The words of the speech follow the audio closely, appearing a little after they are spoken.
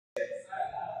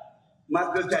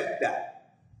মাত্র 4টা।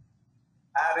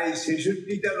 আর এই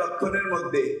 66টা লক্ষণের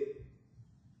মধ্যে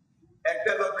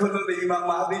একটা লক্ষণ হলো ইমাম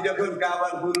মাহদী যখন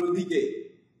কাবার পূর্ব দিকে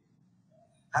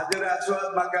হাজরে আসওয়াদ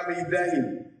মাকাম ইব্রাহিম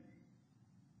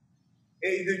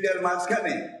এই দুইটার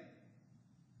মাঝখানে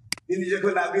তিনি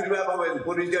যখন আবির্ভাব হবেন,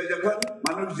 পরিচয় যখন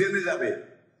মানুষ জেনে যাবে,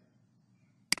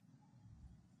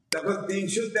 তখন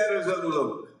 313 জন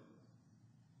লোক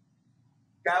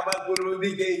কাবার পূর্ব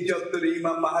দিকে এই চত্বরে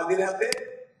ইমাম মাহদীর হাতে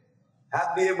হাত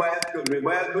দিয়ে বায়াত করবে।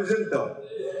 বায়াত বুঝেন তো?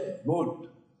 ভোট।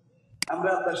 আমরা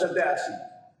আপনার সাথে আসি,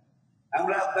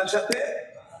 আমরা আপনার সাথে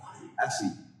আসি।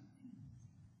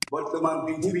 বর্তমান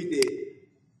পৃথিবীতে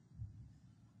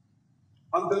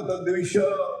অন্তত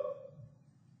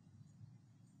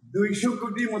 200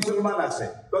 কোটি মুসলমান আছে।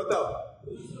 কত?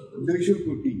 200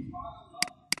 কোটি।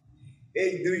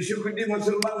 এই 200 কোটি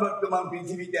মুসলমান বর্তমান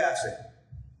পৃথিবীতে আছে।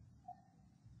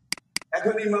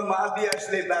 এখন ইমাম মাহদী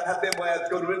আসলে তার হাতে বয়াত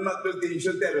করবেন মাত্র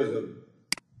 313 জন।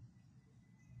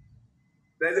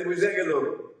 তাইলে বুঝা গেল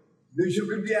 200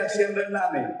 কোটি আসি আমরা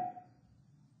নামে,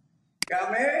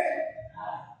 কামে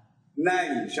নাই।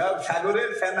 সব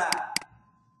সাগরের ফেনা,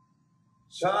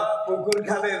 সব পুকুর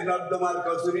খালের নর্দমার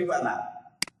কচুরি পানা।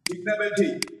 ঠিক না ভাই?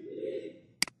 ঠিক।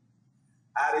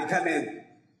 আর এখানে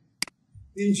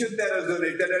 313 জন,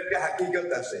 এটার একটা হাকিকত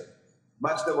আছে,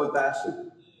 বাস্তবতা আছে।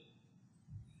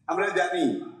 আমরা জানি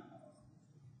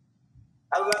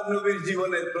আল্লাহ নবীর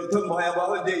জীবনের প্রথম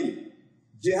ভয়াবহ যেই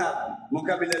জিহাদ,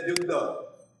 মোকাবিলা যুদ্ধ,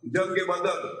 জঙ্গে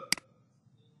বদর,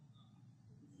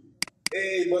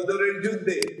 এই বদরের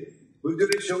যুদ্ধে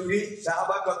হুজুরের সঙ্গী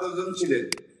সাহাবা কতজন ছিলেন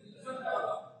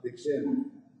দেখছেন?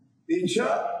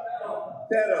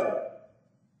 313।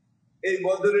 এই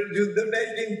বদরের যুদ্ধটাই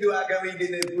কিন্তু আগামী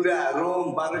দিনে পুরা রোম,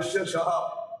 পারস্য সহ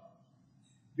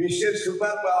বিশ্বের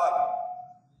সুপার পাওয়ার,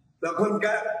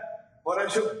 তখনকার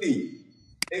পরাশক্তি,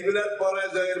 এগুলার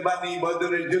পরাজয়ের বাণী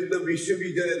বদরের যুদ্ধ বিশ্ব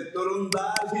বিজয়ের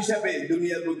তরুণদার হিসাবে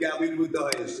দুনিয়ার বুকে আবির্ভূত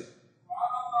হয়েছে।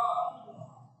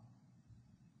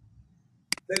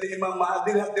 তাহলে ইমাম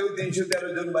মাহদীর হাতেও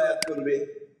 313 জন বায়াত করবে।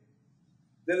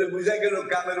 তাহলে বুঝা গেল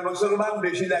কামের মুসলমান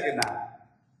বেশি লাগে না।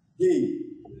 কি?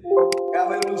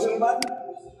 কামের মুসলমান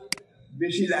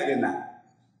বেশি লাগে না,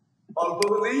 অল্প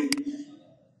হলেই।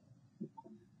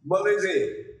 বলে যে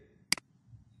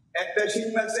একটা শিং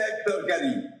মাছে এক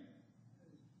তরকারি,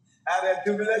 আর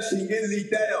এতগুলা শিঙের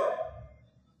লিটায়ও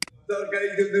তরকারি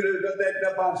তো দূরের কথা একটা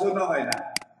 500 হয় না।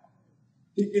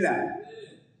 ঠিক কিনা?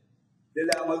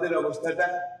 তাহলে আমাদের অবস্থাটা,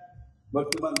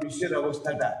 বর্তমান বিশ্বের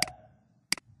অবস্থাটা,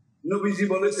 নবীজি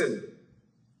বলেছেন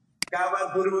কাবার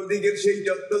পূর্ব দিকের সেই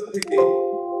চত্বর থেকে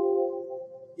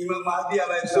ইমাম মাহদী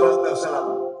আলাইহিস সালাম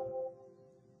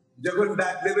যখন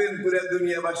ডাক দেবেন পুরা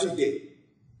দুনিয়াবাসীকে,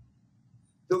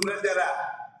 তোমরা যারা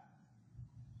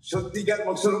সত্যিকার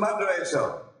মুসলমান রয়েছ,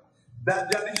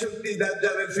 দাজ্জালি শক্তি,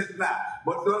 দাজ্জালের ফিতনা,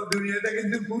 বর্তমান দুনিয়াটা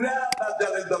কিন্তু পুরা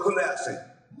দাজ্জালের দখলে আছে।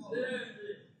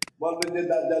 বলবেন যে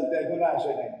দাজ্জাল তো এখনো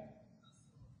আসে নাই।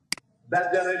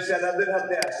 দাজ্জালের সেনাদের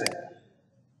হাতে আছে,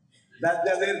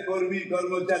 দাজ্জালের কর্মী,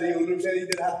 কর্মচারী,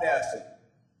 অনুসারীদের হাতে আছে।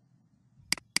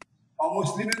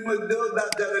 অমুসলিমের মধ্যেও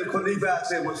দাজ্জালের খলিফা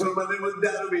আছে, মুসলমানের মধ্যে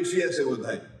আরো বেশি আছে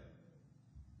বোধহয়,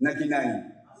 নাকি নাই?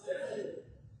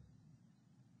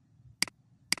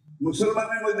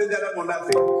 মুসলমানের মধ্যে যারা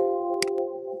মুনাফিক,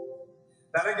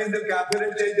 তারা কিন্তু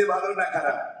কাফেরের চাইতে ভালো না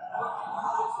খারাপ?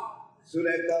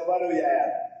 সূরা তাওবার ওই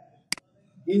আয়াত,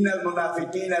 ইন্নাল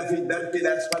মুনাফিকিনা ফি দারকিল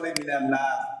আসফালি মিনান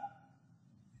নার।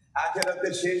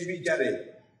 আখিরাতের শেষ বিচারে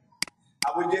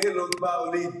আবু জেহেল, উতবা,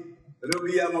 ওলীদ,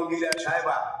 রবিয়া, মুগীরা,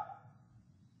 সায়বা,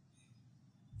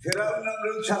 ফিরআউন,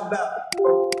 নমরুদ, সাদ্দাত,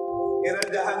 এরা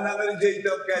জাহান্নামের যেই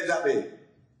তবকায় যাবে,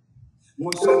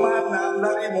 মুসলমান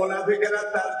নামধারী মুনাফিকেরা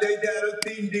তার চাইতে আরো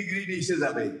 3 ডিগ্রি নিচে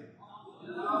যাবে।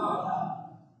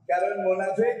 কারণ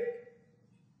মুনাফিক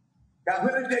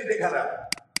কাফেরের চাইতে খারাপ।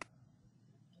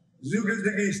 যুগে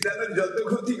যুগে ইসলামের যত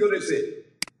ক্ষতি করেছে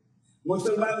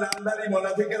মুসলমান নামধারী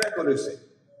মুনাফিকেরা করেছে।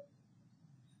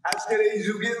 আজকের এই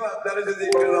যুগেও আপনারা যদি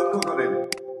একটু লক্ষ্য করেন,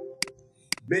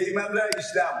 বেঈমানরা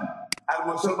ইসলাম আর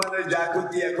মুসলমানের যা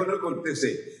ক্ষতি এখনো করতেছে,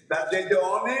 তার চাইতে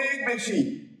অনেক বেশি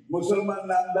মুসলমান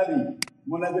নামধারী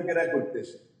মুনাফিকেরা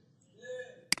করতেছে।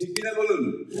 ঠিক কিনা বলুন?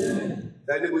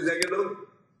 তাইলে বুঝা গেল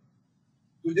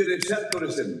হুজুর ইরশাদ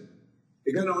করেছেন,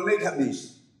 এখানে অনেক হাদিস।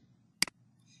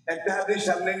 একটা হাদিস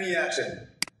সামনে নিয়ে আসেন।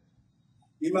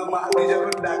 ইমাম মাহদী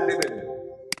যখন ডাক দেবেন,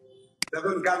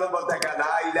 তখন কালো পতাকা,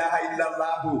 লা ইলাহা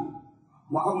ইল্লাল্লাহু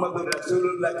মুহাম্মাদুর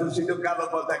রাসূলুল্লাহ ঘোষিত কালো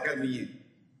পতাকা নিয়ে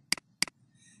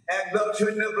একদল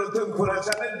সৈন্য প্রথম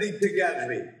খোরাসানের দিক থেকে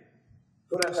আসবে।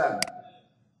 খোরাসান,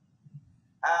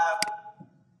 আর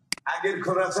আগের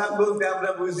খোরাসান বলতে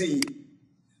আমরা বুঝি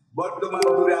বর্তমান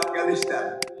পুরো আফগানিস্তান,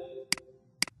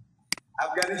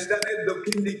 আফগানিস্তানের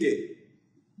দক্ষিণ দিকে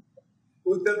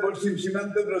উত্তর পশ্চিম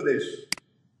সীমান্ত প্রদেশ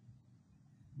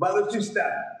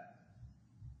বালুচিস্তান,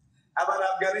 আবার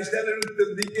আফগানিস্তানের উত্তর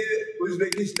দিকে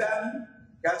উজবেকিস্তান,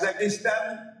 কাজাকিস্তান,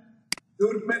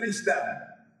 তুর্কমেনিস্তান,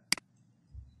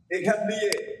 এখান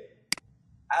দিয়ে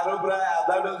আরো প্রায়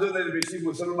আধা ডজনের বেশি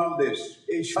মুসলমান দেশ,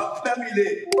 এই সবটা মিলে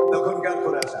তখনকার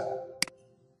খোরাসান।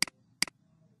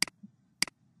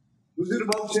 হুজুর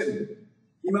বলছেন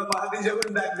ইমাম মাহদী যখন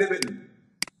ডাক দেবেন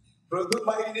প্রথম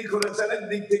বাহিনী খোরাসানের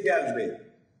দিক থেকে আসবে,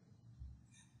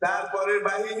 তারপরের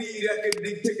বাহিনী ইরাকের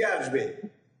দিক থেকে আসবে,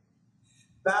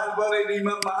 তারপরে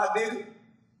ইমাম মাহদীর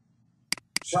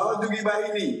সহযোগী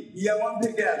বাহিনী ইয়ামন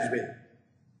থেকে আসবে।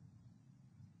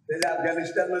 তাহলে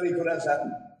আফগানিস্তান মানে খোরাসান,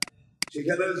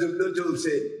 সেখানেও যুদ্ধ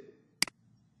চলছে।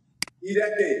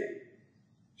 ইরাকে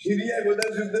সিরিয়ায়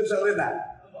বোধহয় যুদ্ধ চলে না,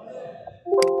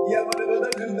 ইয়ামনে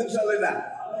বোধহয় যুদ্ধ চলে না।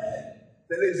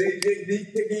 তাহলে যে যে দিক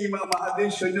থেকে ইমাম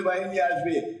মাহদীর সৈন্যবাহিনী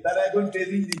আসবে তারা এখন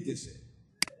ট্রেনিং দিতেছে।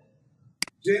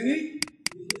 ট্রেনিং,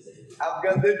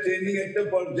 আফগানদের ট্রেনিং একটা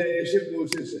পর্যায়ে এসে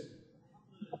পৌঁছেছে।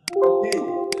 কি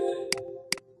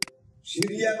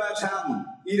সিরিয়া বা শাম,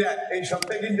 ইরাক, এই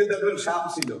সবটা কিন্তু তখন শাম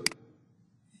ছিল।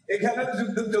 এখানেও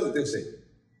যুদ্ধ চলতেছে,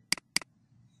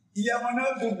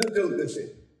 ইয়ামনেও যুদ্ধ চলতেছে।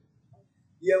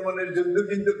 ইয়ামনের যুদ্ধ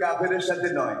কিন্তু কাফেরের সাথে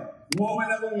নয়, মুমিন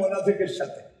এবং মুনাফিকের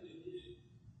সাথে।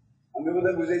 আমি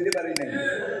বোধহয় বুঝাইতে পারি নাই।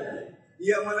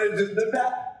 ইয়ামনের যুদ্ধটা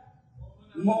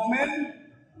মুমিন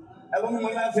এবং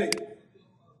মুনাফিক।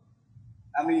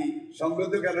 আমি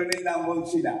সঙ্গত কারণেই নাম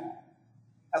বলছি না,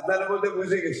 আপনারা বোধহয়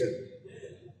বুঝে গেছেন।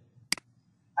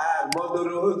 আর বদর,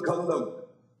 উহুদ, খন্দক,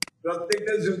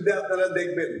 প্রত্যেকটা যুদ্ধে আপনারা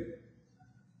দেখবেন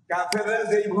কাফেররা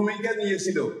যেই ভূমিকা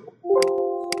নিয়েছিল,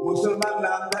 মুসলমান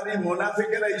নামধারী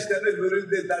মুনাফিকেরা ইসলামের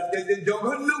বিরুদ্ধে তার চাইতে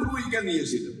জঘন্য ভূমিকা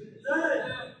নিয়েছিল।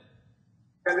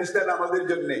 আফগানিস্তান আমাদের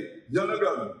জন্য,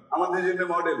 জনগণ আমাদের জন্য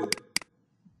মডেল।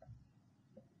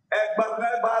 একবার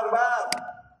নয়, বারবার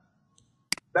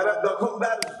তারা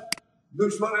দখলদার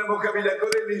দুশ্মনের মোকাবিলা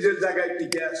করে নিজের জায়গায়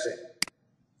টিকে আসে।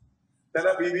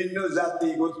 তারা বিভিন্ন জাতি,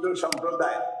 গোত্র,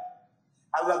 সম্প্রদায়,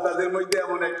 আল্লাহ তাদের মধ্যে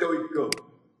এমন একটা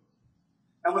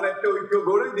ঐক্য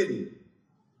গড়ে দিন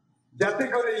যাতে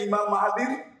করে ইমাম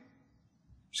মাহদীর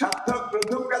সার্থক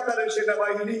প্রথম কাতারের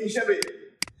সেনাবাহিনী হিসেবে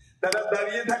তারা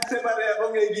দাঁড়িয়ে থাকতে পারে এবং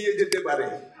এগিয়ে যেতে পারে।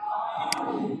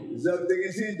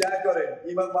 দেখেছি যা করেন,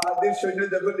 ইমাম মাহদীর সৈন্য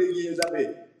যখন এগিয়ে যাবে,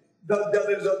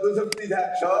 দাজ্জালের যত শক্তি থাক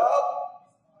সব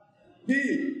কি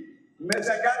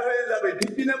মেসাকার হয়ে যাবে,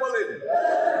 ঠিক কিনা বলেন?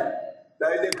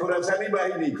 তাইলে খোরাসানি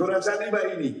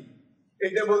বাহিনী,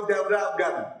 এটা বলতে আমরা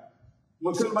আফগান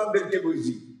মুসলমানদেরকে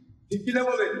বুঝি, ঠিক কিনা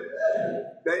বলেন?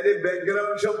 তাইলে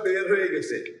ব্যাকগ্রাউন্ড সব তৈরি হয়ে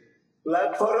গেছে,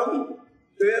 প্ল্যাটফর্ম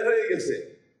তৈরি হয়ে গেছে।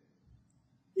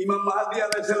 ইমাম মাহদী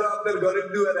আলাইহিস সালাম আপনার ঘরের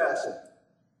দুয়ারে আসেন,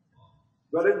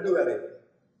 ঘরের দুয়ারে।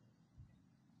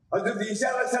 হযরত ঈসা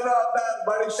আলাইহিস সালাম আপনার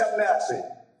বাড়ির সামনে আসে।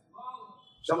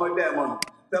 সময়টা এমন।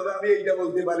 তবে আমি এইটা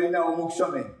বলতে পারি না অমুক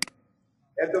সনে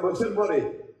এত বছর পরে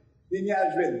তিনি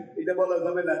আসবেন, এটা বলা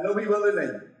যাবে না, নবী বলে নাই।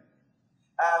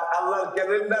 আর আল্লাহর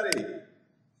ক্যালেন্ডারে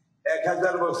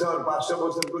 1000 বছর 500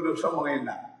 বছর কোনো সময়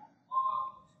না,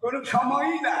 কোনো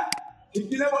সময়ই না, ঠিক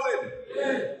কিনা বলেন?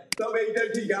 তবে এটা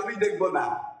ঠিক আমি দেখবো না।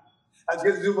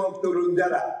 আজকে যুবক তরুণ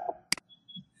যারা,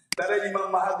 তারা ইমাম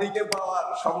মাহদীকে পাওয়ার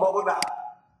সম্ভাবনা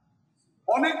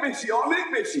অনেক বেশি, অনেক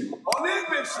বেশি, অনেক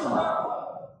বেশি।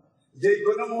 যে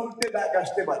কোনো মুহূর্তে ডাক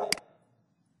আসতে পারে,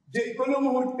 যে কোনো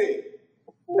মুহূর্তে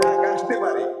ডাক আসতে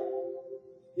পারে।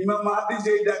 ইমাম মাহদী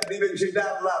যেই ডাক দিবেন সেটা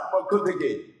আল্লাহর পক্ষ থেকে,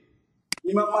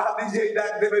 ইমাম মাহদী যেই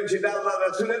ডাক দেবেন সেটা আল্লাহ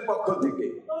রাসূলের পক্ষ থেকে।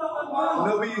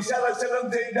 নবী ঈসা আলাইহিস সালাম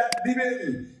যেই ডাক দিবেন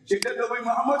সেটা নবী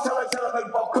মুহাম্মদ সাল্লাল্লাহু আলাইহি সাল্লামের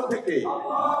পক্ষ থেকে।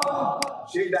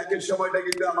 সেই ডাকের সময়টা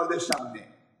কিন্তু আমাদের সামনে।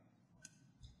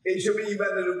 এই সময়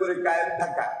ঈমানের উপরে কায়েম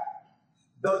থাকা।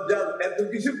 দাজ্জাল এত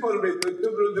কিছু করবে, তথ্য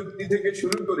প্রযুক্তি থেকে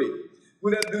শুরু করে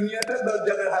পুরো দুনিয়াটা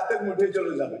দাজ্জালের হাতের মুঠে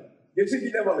চলে যাবে। গেছে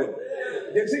কিনা বলেন?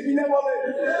 গেছে কিনা বলেন?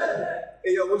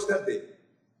 এই অবস্থাতে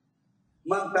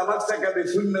মান তামাসসাকা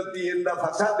বিসুন্নতি ইনদা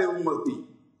ফাসাদে উম্মতি,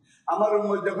 আমার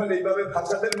উম্মত যখন এইভাবে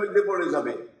ফাসাদের মধ্যে পড়ে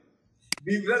যাবে,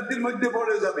 বিভ্রান্তির মধ্যে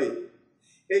পড়ে যাবে,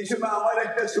 এই সময় আমার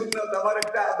একটা সুন্নত, আমার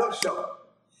একটা আদর্শ,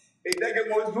 এটাকে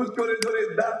মজবুত করে ধরে,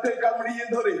 দাঁতে কামড়িয়ে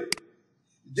ধরে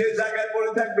যে জায়গায়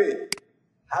পড়ে থাকবে,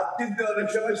 হাত কিন্তু অনেক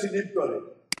সময় স্লিপ করে,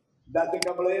 দাঁতে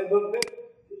কামড়িয়ে ধরবে।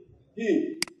 কি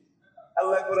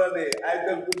আল্লাহ কোরআনে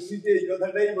আয়াতুল কুরসিতে এই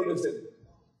কথাটাই বলেছেন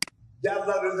যে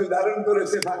আল্লাহ রুজু ধারণ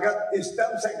করেছে ফাকাত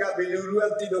ইস্তামসাকা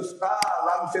বিলুরুয়াতিল উসকা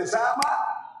লাম ফিসামা।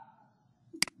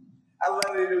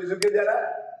 আল্লাহর এই রুজুকে যারা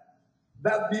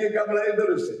দাঁত দিয়ে কামড়িয়ে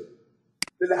ধরেছে,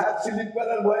 তাহলে হাত স্লিপ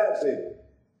করার ভয় আছে,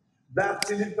 দাঁত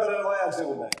স্লিপ করার ভয় আছে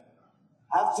বোধহয়।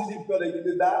 হাত স্লিপ করে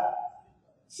কিন্তু দাঁত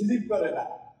স্লিপ করে না।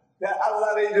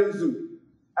 আল্লাহর এই রজ্জু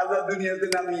আল্লাহ দুনিয়াতে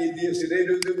নামিয়ে দিয়েছেন। এই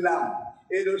রজ্জুর নাম,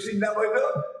 এই রশির নাম হইল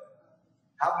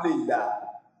হাবলিল্লাহ।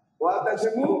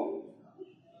 ওয়াতাসিমু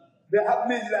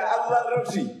বিহাবলিল্লাহ, আল্লাহর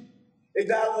রশি।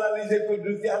 এটা আল্লাহ নিজে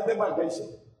কুদরতি হাতে পাঠাইছে।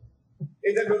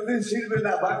 এটা কোনদিন ছিঁড়বে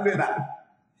না, ভাঙবে না,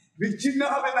 বিচ্ছিন্ন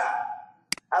হবে না।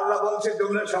 আল্লাহ বলছে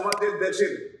তোমরা সমাজের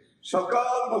দেশের সকল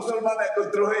মুসলমান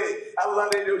একত্র হয়ে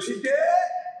আল্লাহর এই রশিকে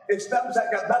ইসলাম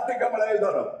শাখা দাঁতে কামড়ায়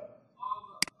ধরো।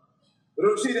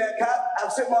 রশির এক হাত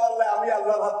আছে মহল্লা, আমি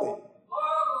আল্লাহর হাতে।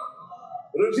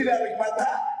 রশির আরেক মাথা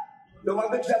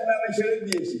তোমাদের সামনে আমি ছেড়ে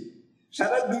দিয়েছি।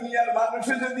 সারা দুনিয়ার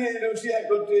মানুষে যদি এই রশি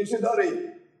একত্রে এসে ধরে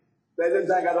তাহলে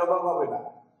জায়গার অভাব হবে না।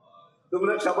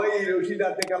 তোমরা সবাই এই রশি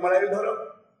দাঁতে কামড়ায় ধরো।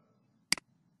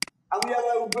 আমি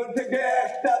আল্লাহ উপর থেকে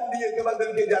একটা দিয়ে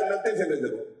তোমাদেরকে জান্নাতে ফেলে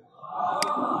দেব।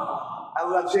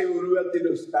 আল্লাহ সেই উরুয়াতির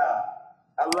উস্তাদ,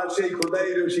 আল্লাহ সেই খোদাই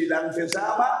রশি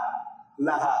লানফেসামা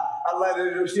লাহা। আল্লাহর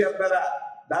রশি আপনারা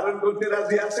ধারণ করতে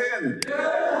রাজি আছেন?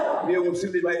 প্রিয়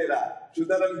মুসলিম ভাইয়েরা,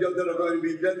 সুতরাং যত রকমের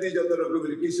বিভ্রান্তি, যত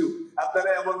রকমের কিছু, আপনারা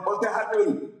এমন পথে হাঁটুন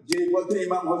যে পথে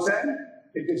ইমাম হোসেন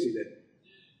হেঁটেছিলেন।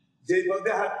 যে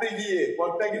পথে হাঁটতে গিয়ে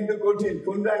পথটা কিন্তু কঠিন,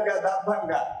 খুন রাঙ্গা, দাঁত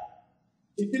ভাঙ্গা,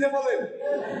 ঠিক কিনা বলেন?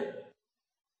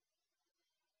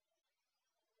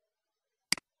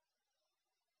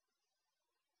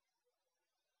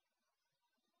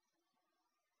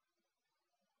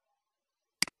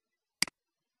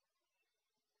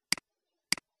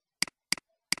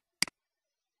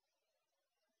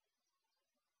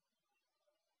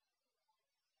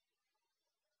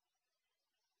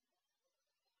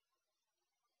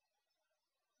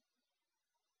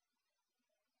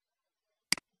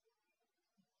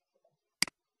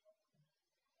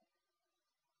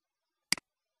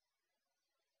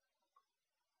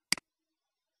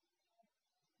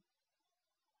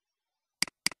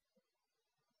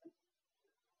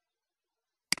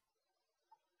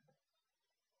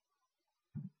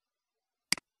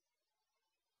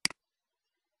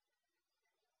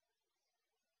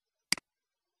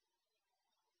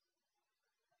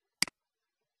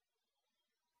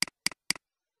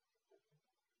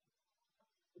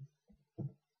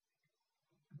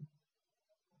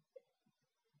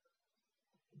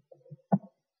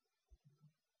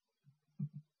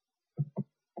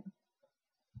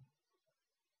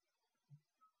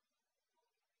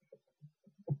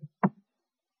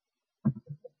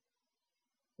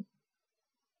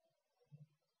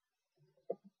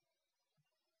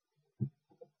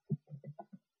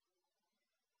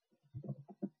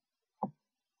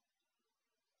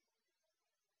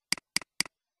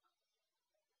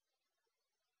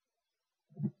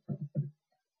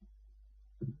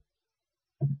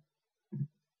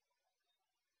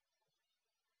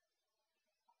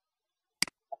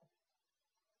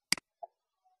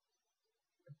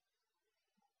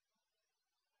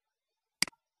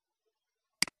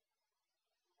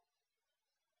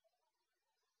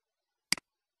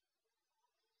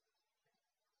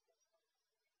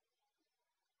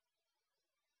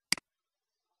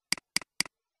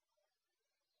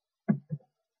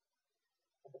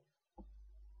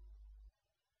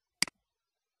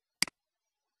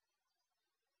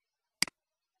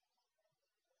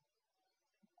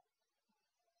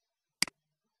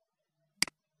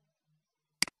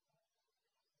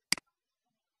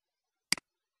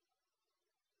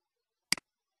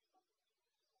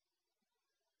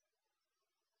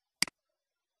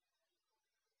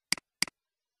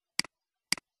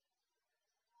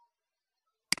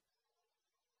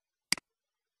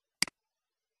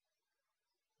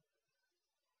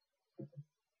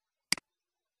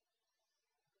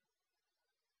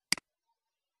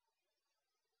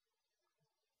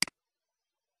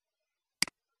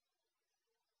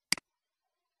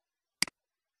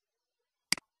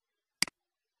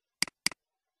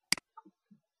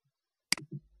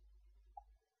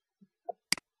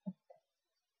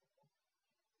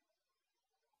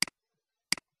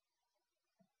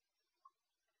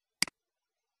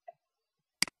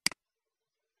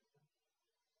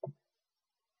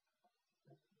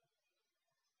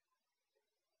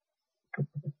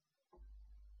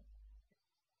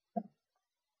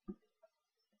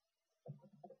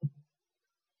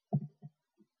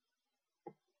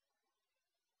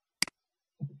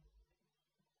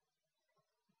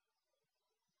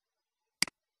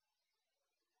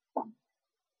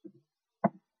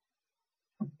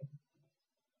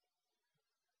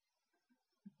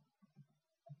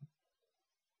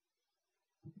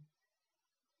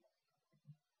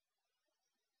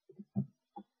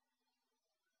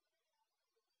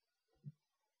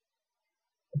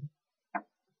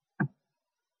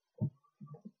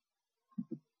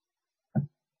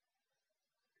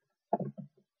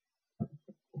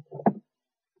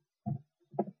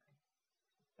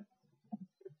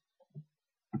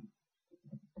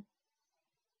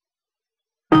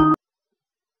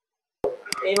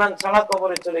 ঈমান ছাড়া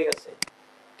কবরে চলে গেছে।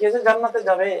 কে যে জান্নাতে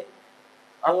যাবে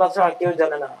আল্লাহ ছাড়া কেউ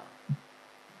জানে না।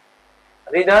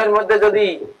 হৃদয়ের মধ্যে যদি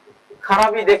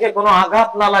খারাপি দেখে কোনো আঘাত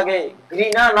না লাগে,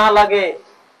 ঘৃণা না লাগে,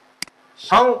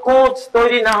 সংকোচ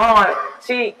তৈরি না হয়,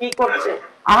 কি করছে,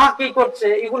 আহা কি করছে,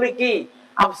 এগুলি কি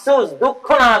আফসোস দুঃখ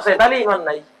না আসে, তাহলে ঈমান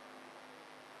নাই।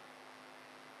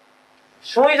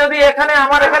 সুই যদি এখানে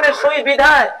আমার এখানে সুই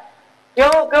বিধায়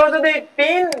কেউ কেউ যদি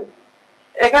পিন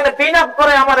এখানে পিন আপ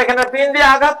করে, আমার এখানে পিন দিয়ে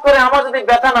আঘাত করে, আমার যদি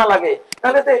ব্যথা না লাগে,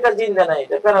 তাহলে তো এটা জিন্দা নাই,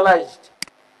 এটা প্যারালাইজড।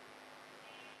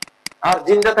 আর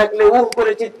জিন্দা থাকলে উহ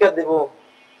করে চিৎকার দেব।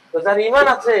 তো যার ঈমান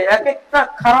আছে, এক একটা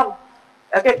খারাপ,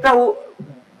 এক একটা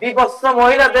বিভৎস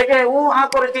মহিলা দেখে হা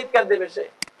করে চিৎকার দেবে। সে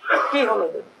কি হলো,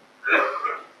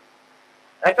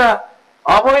 একটা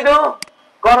অবৈধ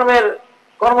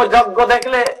কর্মযজ্ঞ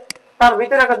দেখলে তার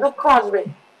ভিতরে একটা দুঃখ আসবে,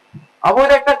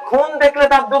 অবৈধ একটা খুন দেখলে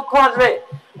তার দুঃখ আসবে।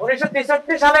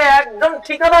 1963 সালে একজন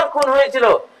ঠিকাদার খুন হয়েছিল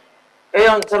এই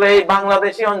অঞ্চলে, এই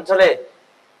বাংলাদেশি অঞ্চলে।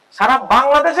 সারা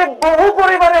বাংলাদেশে বহু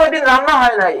পরিবারে ওই দিন রান্না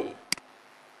হয় নাই।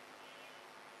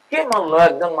 কে মারলো?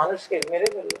 একজন মানুষকে মেরে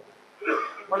ফেললো।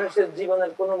 মানুষের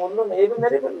জীবনের কোনো মূল্য নেই,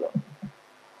 মেরে ফেললো।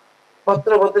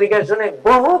 পত্র পত্রিকায় শুনে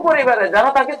বহু পরিবারে যারা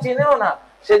তাকে চিনেও না,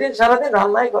 সেদিন সারাদিন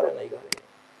রান্নাই করে নাই ঘরে।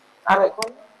 আর এখন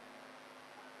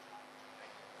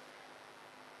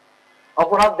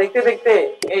অপরাধ দেখতে দেখতে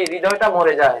এই হৃদয়টা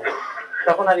মরে যায়,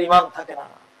 তখন আর ঈমান থাকে না।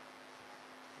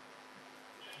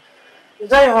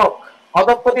 যাই হোক,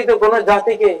 অধঃপতিত কোন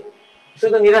জাতিকে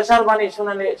শুধু নিরাশার বাণী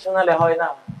শোনালে হয় না,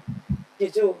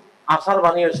 কিছু আশার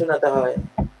বাণীও শোনাতে হয়।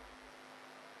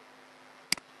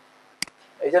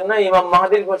 এই জন্য ইমাম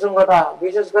মাহদীর প্রসঙ্গটা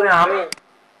বিশেষ করে আমি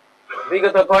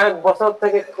বিগত কয়েক বছর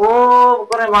থেকে খুব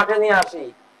করে মাঠে নিয়ে আসি।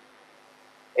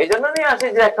 এই জন্য নিয়ে আসি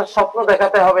যে একটা স্বপ্ন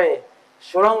দেখাতে হবে,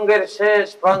 সুড়ঙ্গের শেষ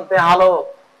প্রান্তে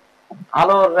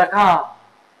আলোর রেখা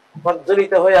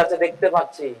প্রজ্বলিত হয়ে আছে, দেখতে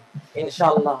পাচ্ছি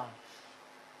ইনশাআল্লাহ।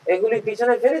 এগুলি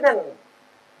পিছনে ফেলে দেন।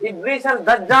 ইবলিস আর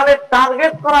দাজ্জালের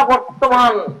টার্গেট করা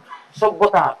বর্তমান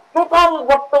সভ্যতা, টোটাল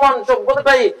বর্তমান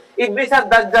সভ্যতাটাই ইবলিস আর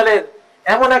দাজ্জালের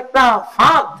এমন একটা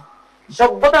ফাঁদ,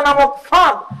 সভ্যতা নামক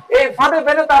ফাঁদ। এই ফাঁদে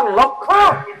ফেলে তার লক্ষ্য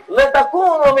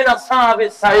লিতাকুনু মিন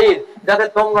আসহাবিস সাঈর, যাতে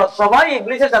তোমরা সবাই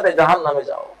ইবলিসের সাথে জাহান্নামে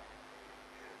যাও।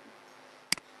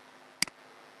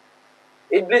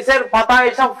 ইবলিসের পাতা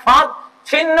এসব ফাঁদ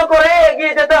ছিন্ন করে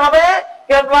এগিয়ে যেতে হবে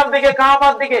কিবলার দিকে,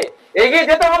 কাবার দিকে, এগিয়ে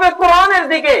যেতে হবে কোরআনের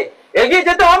দিকে, এগিয়ে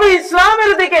যেতে হবে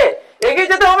ইসলামের দিকে, এগিয়ে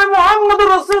যেতে হবে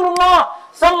মুহাম্মদুর রাসূলুল্লাহ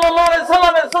সাল্লাল্লাহু আলাইহি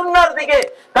সাল্লামের সুন্নাহর দিকে,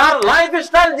 তার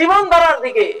লাইফস্টাইল জীবন ধারার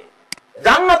দিকে,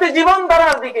 জান্নাতি জীবন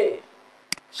ধারার দিকে।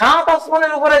 সাত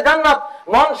আসমানের উপরে জান্নাত,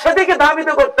 মন সেদিকে ধাবিত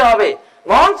করতে হবে,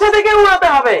 মন সেদিকে উড়াতে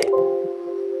হবে।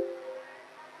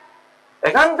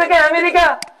 এখান থেকে আমেরিকা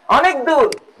অনেক দূর,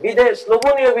 বিদেশ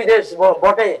লোভনীয় বিদেশ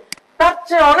বটে, তার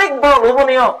চেয়ে অনেক বড়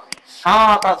লোভনীয়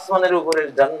সাত আসমানের উপরের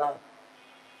জান্নাত।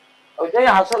 ওইটাই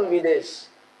আসল বিদেশ,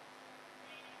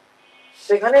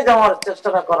 সেখানে যাওয়ার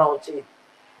চেষ্টাটা করা উচিত।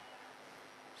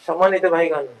 সম্মানিত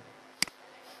ভাইগণ,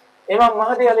 ইমাম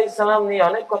মাহদী আলাইহিস সালাম নিয়ে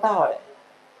অনেক কথা হয়।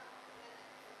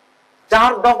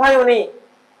 4 দফায় উনি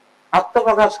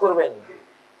আত্মপ্রকাশ করবেন।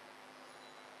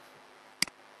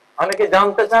 অনেকে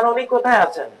জানতে চান উনি কোথায়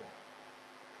আছেন।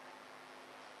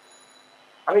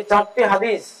 আমি 4টি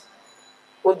হাদিস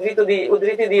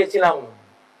উদ্ধৃতি দিয়েছিলাম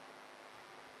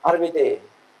আরবিতে।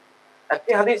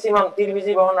 একটি হাদিস ইমাম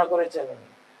তিরমিজি বর্ণনা করেছেন,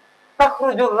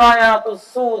 তাখরুজুর রায়াতুস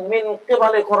সুদ মিন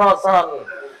কিবালি খুরাসান,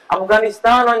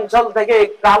 আফগানিস্তান অঞ্চল থেকে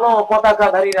কালো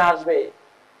পতাকাধারীরা আসবে।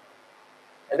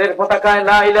 এদের পতাকায়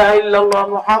লা ইলাহা ইল্লাল্লাহ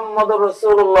মুহাম্মাদুর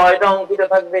রাসূলুল্লাহ এটা অঙ্কিত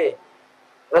থাকবে।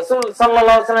 রাসূল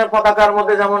সাল্লাল্লাহু আলাইহি ওয়াসাল্লামের পতাকার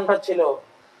মধ্যে যেমনটা ছিল,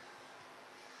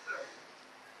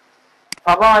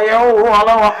 ফাবায়াহু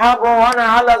আলা ওয়াহাবুন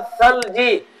আলা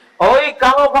সালজি, ওই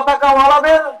কালো পতাকা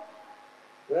ওয়ালাদের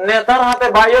নেতার হাতে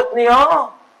বায়াত নিও,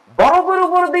 বরফের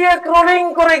উপর দিয়ে ক্রলিং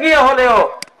করে গিয়ে হলেও,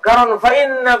 কারণ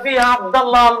ফাইন্না ফি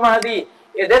আব্দুল্লাহ আল মাহদি,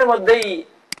 এদের মধ্যেই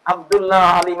আব্দুল্লাহ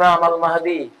আল ইমাম আল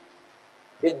মাহদি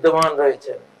বিদ্যমান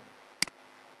রয়েছেন।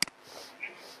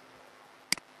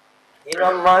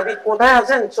 ইমাম মাহদি কোথায়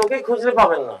আছেন চোখে খুঁজলে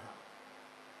পাবেন না।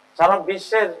 সারা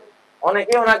বিশ্বের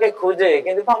অনেকে ওনাকে খুঁজে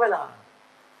কিন্তু পাবে না।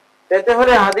 পেতে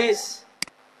হলে হাদিস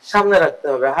সামনে রাখতে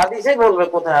হবে, হাদিসে বলবে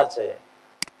কোথায় আছে।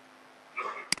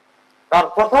 তার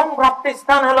প্রথম প্রাপ্তি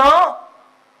স্থান হলো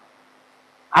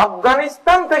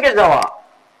আফগানিস্তান থেকে যাওয়া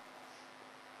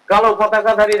কালো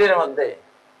পতাকাধারীদের মধ্যে।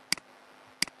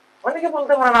 অনেকে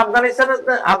বলতে পারেন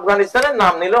আফগানিস্তানের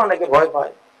নাম নিলে অনেকে ভয়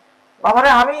পায়। বাবারে,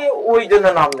 আমি ওই জন্য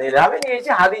নাম নিই, আমি নিয়েছি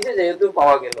হাদিসে যেহেতু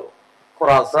পাওয়া গেল।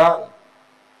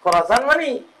 খোরাসান মানে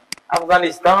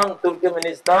আফগানিস্তান,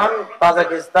 তুর্কমেনিস্তান,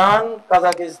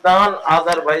 কাজাকিস্তান,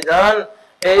 আজারবাইজান,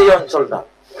 এই অঞ্চলটা।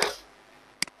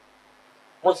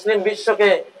 মুসলিম বিশ্বকে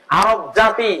আরব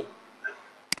জাতি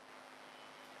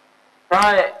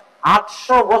প্রায়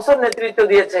 800 বছর নেতৃত্ব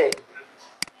দিয়েছে,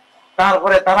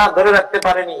 তারপরে তারা ধরে রাখতে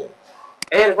পারেনি।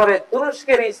 এরপরে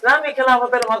তুরস্কের ইসলামী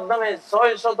খেলাফতের মাধ্যমে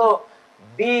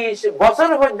 620 বছর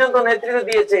পর্যন্ত নেতৃত্ব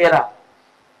দিয়েছে এরা।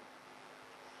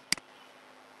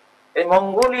 এই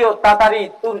মঙ্গোলীয়, তাতারি,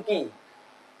 তুর্কি,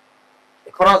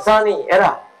 খোরাসানি,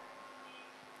 এরা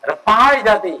পাহাড়ি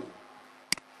জাতি।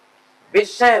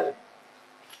 বিশ্বের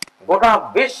গোটা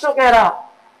বিশ্বকে এরা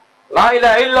লা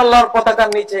ইলাহা ইল্লাল্লাহর পতাকার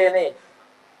নিচে এনে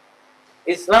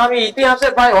ইসলামী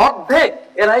ইতিহাসের প্রায় অর্ধেক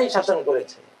এরাই শাসন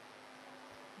করেছে।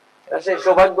 এরা সেই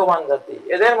সৌভাগ্যবান জাতি।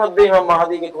 এদের মধ্যে ইমাম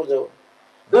মাহদিকে খোঁজো।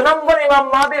 2 নম্বর ইমাম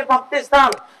মাহদির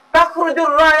প্রাপ্তিস্থান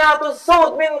তাখরুজুর রায়াতুস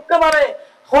সাউদ মিন কিবারে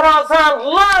খুরাসান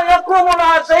লা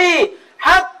ইয়াকুমুনা শাই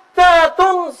হাত্তা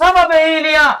তুনসাবা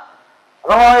বিইলিয়া।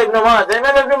 রাওয়াহ ইবনে মাজাহ।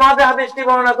 ইমাম ইবনে মাজাহ হাদিসটি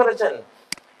বর্ণনা করেছেন।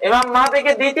 ইমাম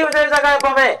মাহদিকে দ্বিতীয় যে জায়গায়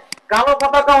পাবে, কালো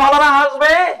পতাকা ওয়ালারা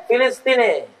আসবে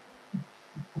ফিলিস্তিনে।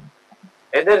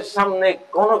 এদের সামনে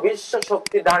কোন বিশ্ব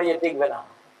শক্তি দাঁড়িয়ে টিকবে না।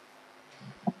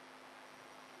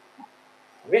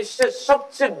 বিশ্বের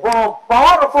সবচেয়ে বড়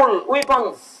পাওয়ারফুল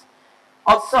উইপন্স,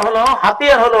 অস্ত্র হলো,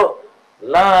 হাতিয়ার হলো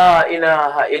লা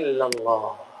ইলাহা ইল্লাল্লাহ।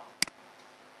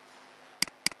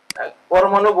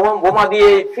 পরমাণু বোমা দিয়ে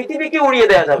পৃথিবীকে উড়িয়ে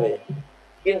দেওয়া যাবে,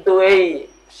 কিন্তু এই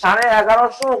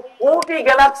 1150 কোটি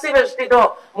গ্যালাক্সি বেষ্টিত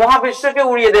মহাবিশ্বকে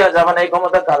উড়িয়ে দেওয়া যাবে না, এই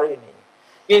ক্ষমতা কারোই নেই।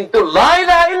 কিন্তু লা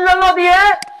ইলাহা ইল্লাল্লাহ দিয়ে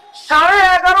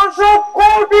 1150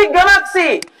 কোটি গ্যালাক্সি,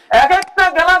 এক একটা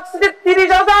গ্যালাক্সিতে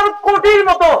 30,000 কোটির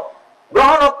মতো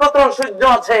গ্রহ নক্ষত্র সূর্য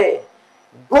আছে,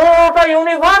 গোটা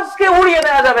ইউনিভার্সকে উড়িয়ে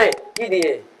দেওয়া যাবে কি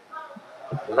দিয়ে?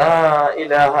 লা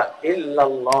ইলাহা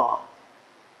ইল্লাল্লাহ।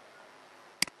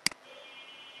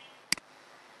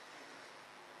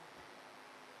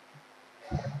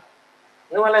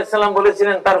 নূহ আলাইহিস সালাম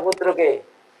বলেছিলেন তার পুত্রকে,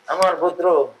 আমার পুত্র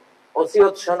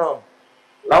ওসিয়ত শোনো,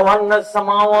 লাউ আন্নাস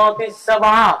সামাওয়াতিস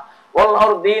সাবআ ওয়াল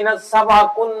আরদিনাস সাবআ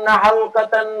কুননা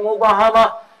হালকাতান মুবাহামা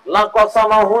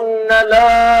লাকাসামাহুন্না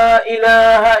লা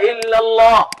ইলাহা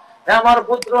ইল্লাল্লাহ। আমার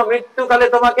পুত্র, মৃত্যুকালে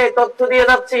তোমাকে তথ্য দিয়ে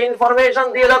যাচ্ছি, ইনফরমেশন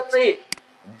দিয়ে যাচ্ছি,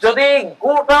 যদি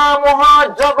গোটা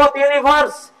মহাজগৎ,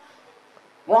 ইউনিভার্স,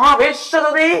 মহাবিশ্ব,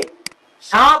 যদি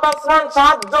 7 আসমান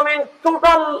 7 জমিন,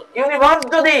 টোটাল ইউনিভার্স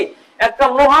যদি একটা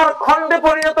লোহার খণ্ডে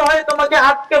পরিণত হয়ে তোমাকে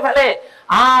আটকে ফেলে,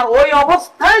 আর ওই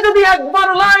অবস্থায় যদি একবার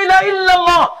লা ইলাহা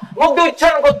ইল্লাল্লাহ মুখ দিয়ে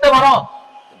উচ্চারণ করতে পারো,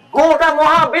 গোটা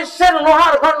মহাবিশ্বের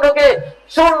লোহার খণ্ডকে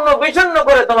চূর্ণ বিচূর্ণ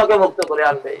করে তোমাকে মুক্ত করে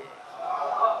আনবে।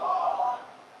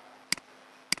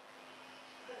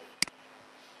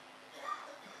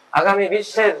 আগামী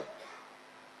বিশ্বের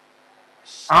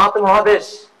 7 মহাদেশ,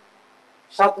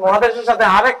 7 মহাদেশের সাথে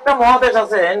আরেকটা মহাদেশ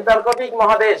আছে, অ্যান্টার্কটিক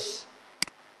মহাদেশ।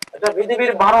 এটা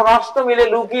পৃথিবীর 12 রাষ্ট্র মিলে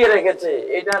লুকিয়ে রেখেছে,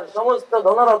 এটার সমস্ত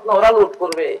ধনরত্ন ওরা লুট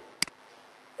করবে।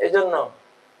 এই জন্য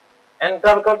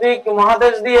অ্যান্টার্কটিক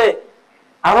মহাদেশ দিয়ে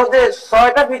আরো যে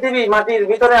 6টা পৃথিবী মাটির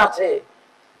ভিতরে আছে,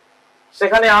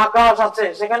 সেখানে আকাশ আছে,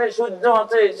 সেখানে সূর্য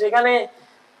আছে,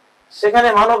 সেখানে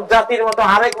মানব জাতির মতো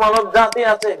আরেক মানব জাতি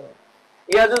আছে,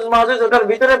 ইয়াজুজ মাজুজ ওটার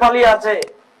ভিতরে পালিয়ে আছে,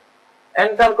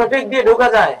 অ্যান্টার্কটিক দিয়ে ঢোকা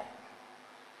যায়।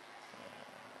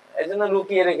 এই জন্য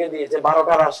লুকিয়ে রেখে দিয়েছে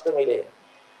 12টা রাষ্ট্র মিলে।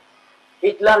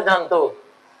 হিটলার জানতো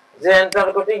যে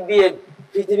অ্যান্টার্কটিক দিয়ে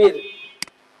পৃথিবীর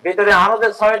ভিতরে আরো যে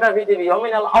 6টা পৃথিবী,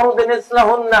 অমিনাল আরদি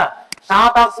মিসলাহুন্না,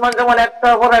 7 আসমান যেমন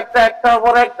একটার পর একটা, একটার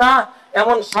পর একটা,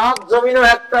 এমন 7 জমিনও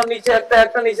একটার নিচে একটা,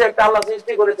 একটা নিচে একটা আল্লাহ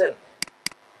সৃষ্টি করেছেন।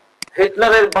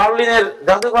 হিটলারের বার্লিনের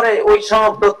জাদুঘরে ওই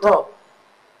সব তথ্য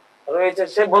রয়েছে।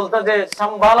 সে বলতো যে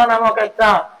সাম্বালা নামক একটা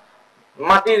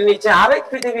মাটির নিচে আরেক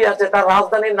পৃথিবী আছে, তার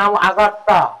রাজধানীর নাম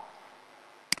আগাট্টা।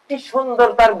 কি সুন্দর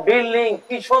তার বিল্ডিং,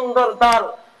 কি সুন্দর তার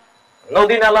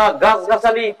নদী নালা,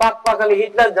 গাছগাছালি, পাক পাকালি।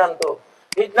 হিটলার জানতো।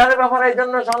 হিটলারের ব্যাপারে এই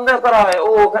জন্য সন্দেহ করা হয় ও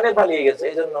ওখানে পালিয়ে গেছে,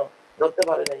 এই জন্য ধরতে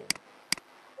পারে নাই।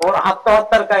 ওর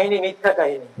আত্মহত্যার কাহিনী মিথ্যা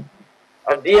কাহিনী।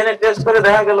 আর ডিএনএ টেস্ট করে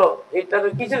দেখা গেল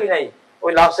হিটলারের কিছুই নাই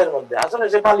ওই লাশের মধ্যে। আসলে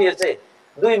সে পালিয়েছে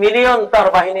 2 মিলিয়ন তার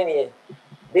বাহিনী নিয়ে,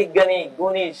 বিজ্ঞানী,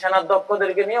 গুণী,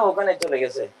 সেনাধ্যক্ষদেরকে নিয়ে ওখানে চলে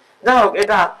গেছে। যাই হোক,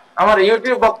 এটা আমার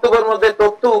ইউটিউব বক্তব্যের মধ্যে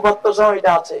তথ্য উপাত্ত সহ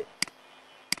এটা আছে।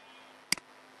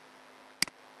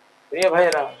 প্রিয়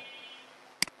ভাইয়েরা,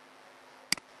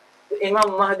 ইমাম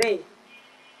মাহদি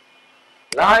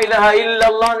লা ইলাহা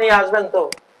ইল্লাল্লাহ নিয়ে আসবেন তো।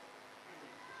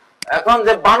 এখন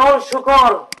যে বানর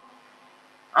শুকর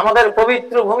আমাদের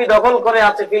পবিত্র ভূমি দখল করে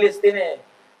আছে ফিলিস্তিনে,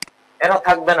 এরা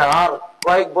থাকবে না। আর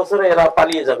কয়েক বছরে এরা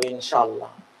পালিয়ে যাবে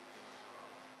ইনশাআল্লাহ,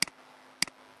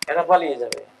 এরা পালিয়ে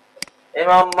যাবে।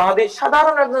 ইমাম মাহদি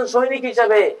সাধারণ একজন সৈনিক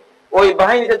হিসেবে ওই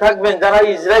বাহিনীতে থাকবেন যারা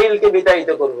ইসরায়েলকে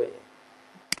বিতাড়িত করবে।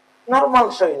 নরমাল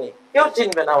সৈনিক, কেউ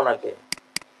চিনবে না ওনাকে।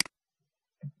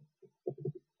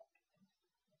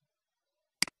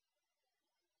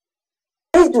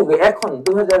 যুগে এখন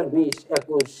 2020,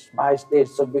 21, 22, 23,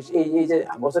 24 এই যে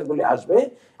বছরগুলি আসবে,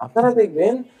 আপনারা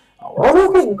দেখবেন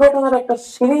অলৌকিক ঘটনার একটা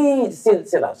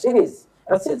সিলসিলা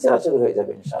শুরু হয়ে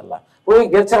যাবে ইনশাআল্লাহ, হয়ে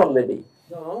গেছে অলরেডি।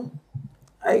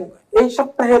 এই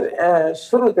সপ্তাহের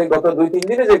শুরুতে গত 2-3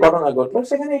 দিনে যে ঘটনা ঘটলো,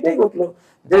 সেখানে এটাই ঘটলো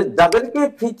যে যাদেরকে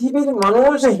পৃথিবীর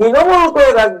মানুষ হীনবল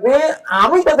করে রাখবে,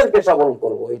 আমি তাদেরকে সবল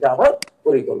করব। এটা আমার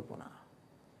পরিকল্পনা,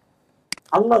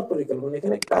 আল্লাহর পরিকল্পনা,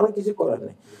 এখানে কারো কিছু করার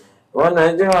নেই।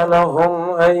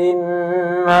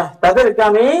 তাদেরকে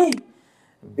আমি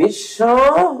বিশ্ব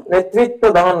নেতৃত্ব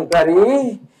দানকারী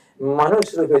মানুষ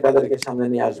রূপে তাদেরকে সামনে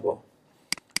নিয়ে আসবো।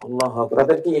 আল্লাহ,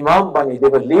 তাদেরকে ইমাম বানিয়ে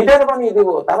দেব, লিডার বানিয়ে দেব,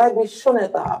 তারা বিশ্ব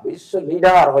নেতা, বিশ্ব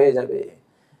লিডার হয়ে যাবে।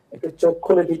 একটু চোখ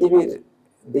খুলে পৃথিবীর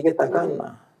দিকে তাকান না,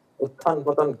 উত্থান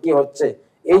পতন কি হচ্ছে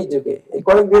এই যুগে, এই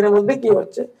কয়েকদিনের মধ্যে কি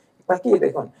হচ্ছে তাকিয়ে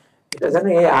দেখুন। এটা জানে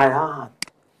এই আয়াত,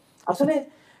 আসলে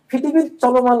পৃথিবীর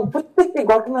চলমান প্রত্যেকটি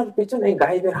ঘটনার পিছনে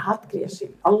গায়েবের হাত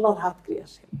ক্রিয়াশীল, আল্লাহর হাত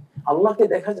ক্রিয়াশীল। আল্লাহকে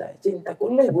দেখা যায়, চিন্তা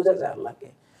করলেই বোঝা যায় আল্লাহকে।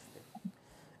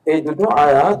 এই দুটো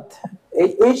আয়াত,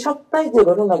 এই সপ্তাহে যে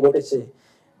ঘটনা ঘটেছে,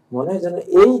 মনে হয় যেন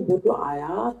এই দুটো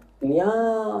আয়াত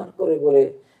ক্লিয়ার করে বলে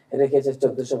রেখেছে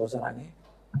 1400 বছর আগে।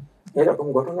 এরকম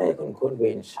ঘটনা এখন ঘটবে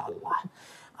ইনশাআল্লাহ।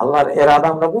 আল্লাহর এরাদা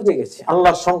আমরা বুঝে গেছি,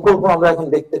 আল্লাহর সংকল্প আমরা এখন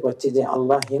দেখতে পাচ্ছি যে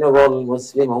আল্লাহ হীনবল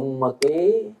মুসলিম উম্মতকে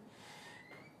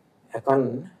এখন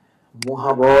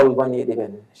মহাবল বানিয়ে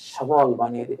দিবেন, সবল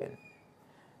বানিয়ে দিবেন।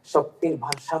 শক্তির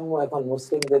ভারসাম্য এখন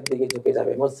মুসলিমদের দিকে ঝুঁকে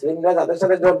যাবে, মুসলিমরা যাদের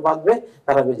সাথে জোট বাঁধবে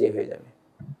তারা বিজয়ী হয়ে যাবে।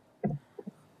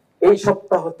 এই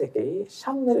সপ্তাহ থেকে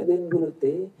সামনের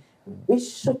দিনগুলোতে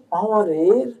বিশ্ব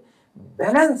পাওয়ারের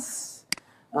ব্যালেন্স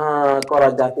করা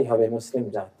জাতি হবে মুসলিম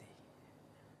জাতি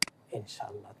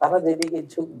ইনশাআল্লাহ। তারা যেদিকে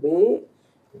ঝুঁকবে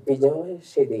বিজয়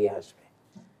সেদিকে আসবে,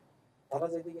 তারা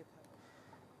যেদিকে।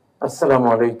 আসসালামু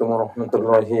আলাইকুম ওয়া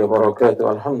রাহমাতুল্লাহি ওয়া বারাকাতুহু।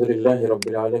 আলহামদুলিল্লাহি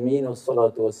রাব্বিল আলামিন ওয়াস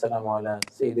সালাতু ওয়াস সালামু আলা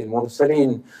সাইয়্যিদিল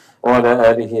মুরসালিন ওয়া আলা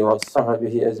আলিহি ওয়া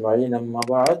সাহবিহি আজমাইন, আম্মা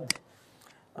বা'দ।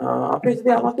 আপনি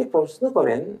যদি আমাকে প্রশ্ন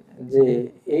করেন যে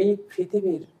এই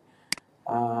পৃথিবীর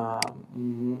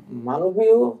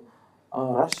মানবীয়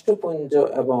রাষ্ট্রপুঞ্জ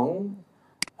এবং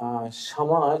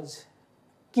সমাজ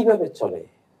কিভাবে চলে,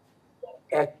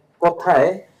 এক কথায়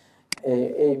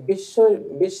এই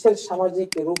বিশ্বের সামাজিক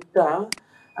রূপটা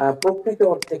প্রকৃত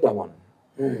অর্থে কেমন,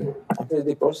 আপনি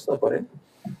যদি প্রশ্ন করেন,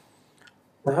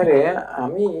 তাহলে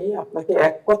আমি আপনাকে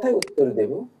এক কথায় উত্তর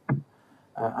দেব।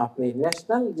 আপনি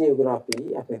ন্যাশনাল জিওগ্রাফি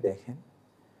আপনি দেখেন,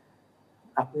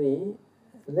 আপনি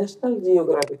ন্যাশনাল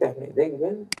জিওগ্রাফিতে আপনি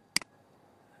দেখবেন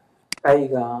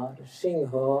টাইগার,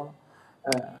 সিংহ,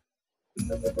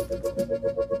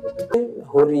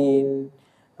 হরিণ,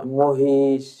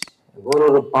 মহিষ,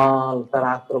 গরুর পাল তারা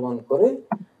আক্রমণ করে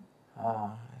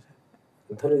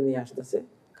ধরে নিয়ে আসতেছে,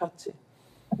 খাচ্ছে।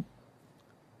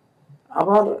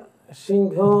 আবার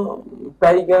সিংহ,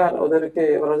 টাইগার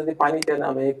ওরা যদি পানিতে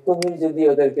নামে, কুমির যদি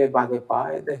ওদেরকে বাগে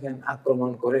পায়, দেখেন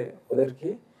আক্রমণ করে ওদেরকে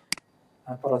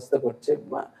পরাস্ত করছে।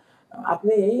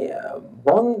 আপনি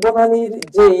বন বনানীর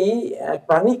যেই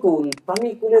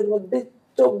প্রাণীকুলের মধ্যে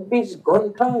 24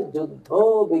 ঘন্টা যুদ্ধ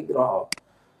বিগ্রহ,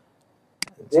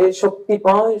 যে শক্তি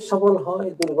পায় সবল হয়,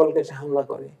 দুর্বলকে সে হামলা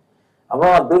করে।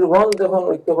 আবার দুর্বল যখন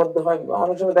ঐক্যবদ্ধ হয়,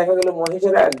 অনেক সময় দেখা গেল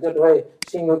মহিষেরা একজোট হয়ে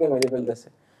সিংহকে মেরে ফেলতেছে।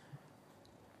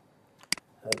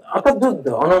 অর্থাৎ যুদ্ধ,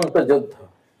 অনন্ত যুদ্ধ।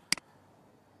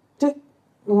 ঠিক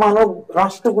মানব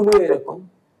রাষ্ট্রগুলো এরকম,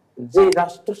 যে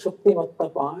রাষ্ট্র শক্তিমত্তা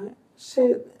পায় সে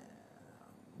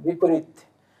বিপরীত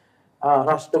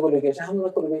রাষ্ট্রগুলিকে সে হামলা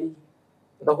করবেই,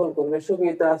 দখল করবে।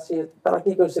 সোভিয়েত রাশিয়া তারা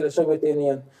কি করছিল, সোভিয়েত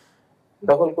ইউনিয়ন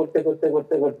দখল করতে করতে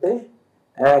করতে করতে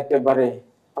একেবারে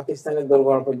পাকিস্তানের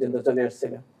দরবার পর্যন্ত চলে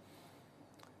আসছিল।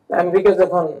 আমেরিকা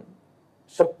যখন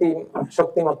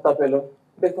শক্তিমত্তা পেল,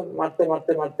 দেখুন মারতে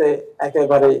মারতে মারতে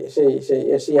একেবারে সেই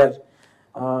এশিয়ার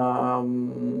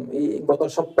গত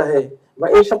সপ্তাহে বা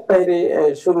এই সপ্তাহের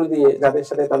শুরু দিয়ে যাদের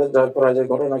সাথে তাদের জয় পরাজয়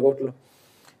ঘটনা ঘটলো।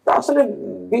 তো আসলে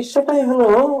বিশ্বটাই হলো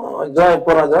জয়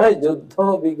পরাজয়, যুদ্ধ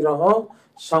বিগ্রহ,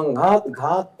 সংঘাত,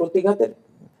 ঘাত প্রতিঘাতের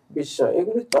বিশ্ব,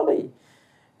 এগুলো চলেই।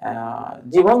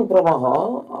 জীবন প্রবাহ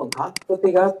ঘাত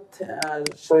প্রতিঘাত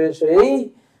সয়ে সয়েই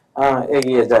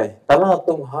এগিয়ে যায়। তারা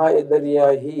তুমহা এ দরিয়া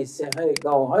হি সে হ্যায়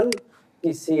গাওহর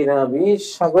কিসি না বিষ।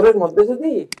 সাগরের মধ্যে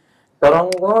যদি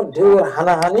তরঙ্গ ঢেউয়ের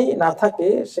হানাহানি না থাকে,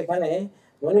 সেখানে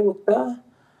মণিমুক্তা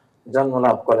জন্ম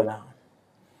লাভ করে না।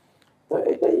 তো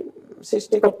এটাই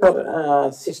সৃষ্টিকর্তার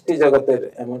সৃষ্টি জগতের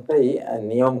এমনটাই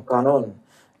নিয়ম কানুন।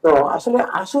 তো আসলে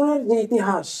আসরের যে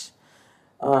ইতিহাস,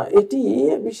 এটি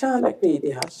বিশাল একটি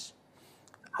ইতিহাস।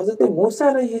 হযরত মূসা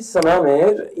আলাইহিস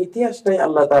সালামের ইতিহাসটাই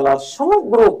আল্লাহ তাআলা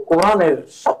সমগ্র কোরআনের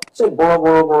সবচেয়ে বড়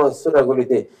বড় বড়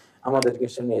সূরাগুলিতে আমাদেরকে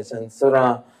শুনিয়েছেন। সূরা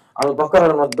আল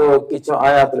বাকারার মধ্যে কিছু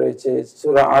আয়াত রয়েছে,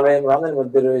 সূরা আলে ইমরানের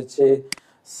মধ্যে রয়েছে,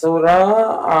 সূরা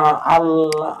আল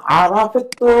আরাফে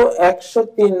তো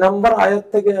 103 নম্বর আয়াত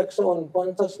থেকে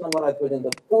 149 নম্বর আয়াত পর্যন্ত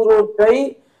পুরোটাই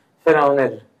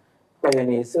ফেরাউনের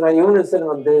কাহিনী। সূরা ইউনূসের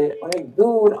মধ্যে অনেক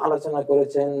দূর আলোচনা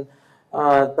করেছেন।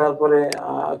 তারপরে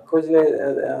খুঁজলে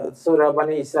সূরা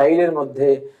বনী ইসরাঈলের মধ্যে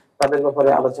তাদের ব্যাপারে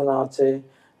আলোচনা আছে,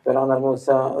 ফেরাউন আর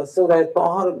মূসা। সূরা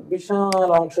তাহার বিশাল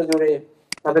অংশ জুড়ে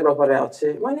তাদের ব্যাপারে আছে।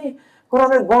 মানে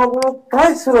কোরআনের বড় বড়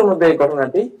প্রায় সূরার মধ্যে এই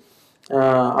ঘটনাটি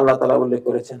আল্লাহ তাআলা উল্লেখ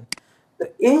করেছেন। তো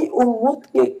এই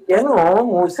উম্মতকে কেন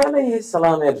মূসা আলাইহিস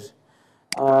সালামের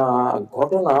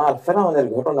ঘটনা আর ফেরাউনের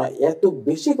ঘটনা এত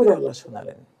বেশি করে আল্লাহ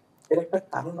শোনালেন, এর একটা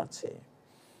কারণ আছে।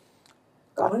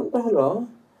 কারণটা হলো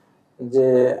যে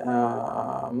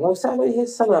মূসা আলাইহিস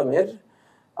সালামের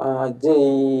যেই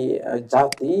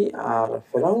জাতি আর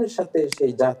ফেরাউনের সাথে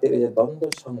সেই জাতির যে দ্বন্দ্ব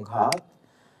সংঘাত,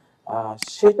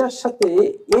 সেটার সাথে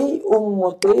এই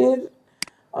উম্মতের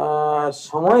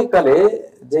সময়কালে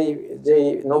যেই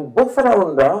নব্য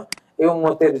ফেরাউনরা এই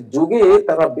উম্মতের যুগে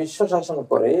তারা বিশ্ব শাসন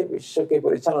করে, বিশ্বকে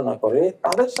পরিচালনা করে,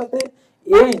 তাদের সাথে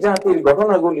এই জাতির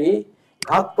ঘটনাগুলি,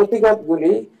 ঘাত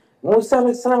প্রতিঘাতগুলি মূসা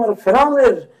আলাইহিস সালাম আর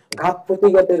ফেরাউনের ঘাত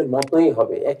প্রতিঘাতের মতোই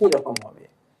হবে, একই রকম হবে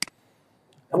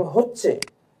এবং হচ্ছে।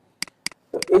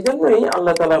 তো এই জন্যই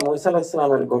আল্লাহ তাআলা মূসা আলাইহিস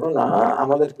সালামের ঘটনা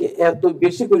আমাদেরকে এত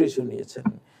বেশি করে শুনিয়েছেন।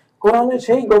 কোরআনে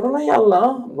সেই ঘটনাই আল্লাহ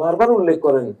বারবার উল্লেখ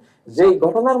করেন, যেই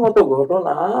ঘটনার মতো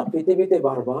ঘটনা পৃথিবীতে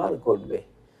বারবার ঘটবে।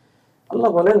 আল্লাহ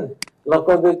বলেন,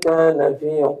 লাকাদ কানা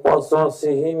ফি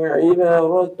কসাসিহিম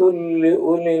ইবারাতুল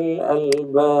লিউলিল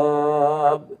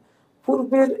আলবাব।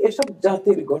 পূর্বের এসব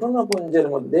জাতির ঘটনাপুঞ্জের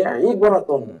মধ্যে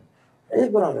ইবরাতুন,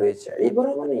 ইবরা রয়েছে।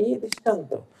 ইবরা মানে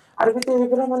দৃষ্টান্ত, আরবিতে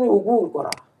ইবরা মানে উবুর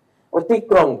করা,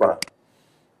 অতিক্রম করা।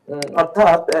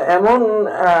 অর্থাৎ এমন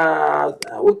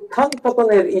উত্থান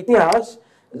পতনের ইতিহাস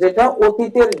যেটা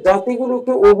অতীতের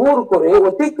জাতিগুলোকে উবুর করে,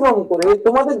 অতিক্রম করে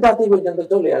তোমাদের জাতি পর্যন্ত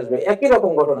চলে আসবে, একই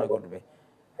রকম ঘটনা ঘটবে।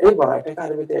 এইবার এটাকে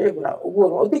আরবিতে এইবার উবুর,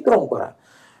 অতিক্রম করা।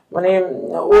 মানে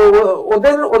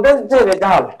ওদের ওদের যে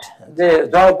রেজাল্ট, যে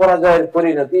জয় পরাজয়ের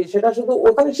পরিণতি, সেটা শুধু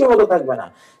ওখানে সীমাবদ্ধ থাকবে না,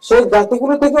 সেই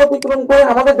জাতিগুলো থেকে অতিক্রম করে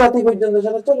আমাদের জাতি পর্যন্ত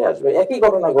সেটা চলে আসবে, একই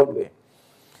ঘটনা ঘটবে।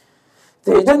 তো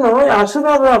এই জন্য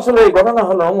আসলে এই ঘটনা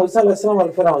হলো মূসা আলাইহিস সালাম আর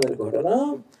ফেরাউনের ঘটনা,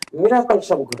 মিরাকল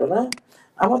সব ঘটনা।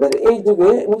 আমাদের এই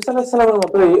যুগে মূসা আলাইহিস সালামের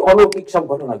মতোই অলৌকিক সব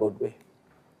ঘটনা ঘটবে।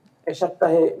 এই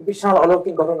সপ্তাহে বিশাল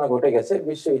অলৌকিক ঘটনা ঘটে গেছে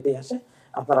বিশ্ব ইতিহাসে,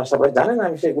 আপনারা সবাই জানেন,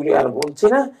 আমি সেগুলি আর বলছি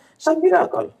না। সব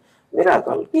মিরাকল,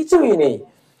 মিরাকল, কিছুই নেই।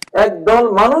 একদল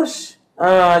মানুষ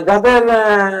যাদের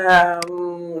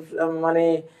মানে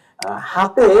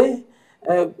হাতে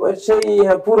সেই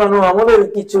পুরানো আমলের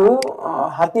কিছু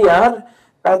হাতিয়ার,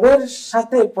 তাদের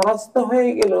সাথে পরাস্ত হয়ে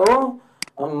গেল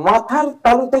মাথার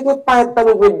তালু থেকে পায়ের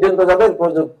তালু পর্যন্ত যাদের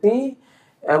প্রযুক্তি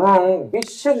এবং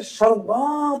বিশ্বের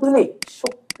সর্বাধুনিক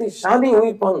শক্তিশালী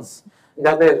উইপন্স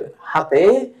যাদের হাতে,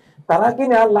 তারা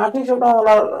কিনা লাঠি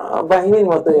সোটাওয়ালা বাহিনীর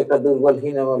মতো একটা দুর্বল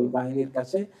হীনবল বাহিনীর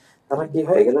কাছে তারা কি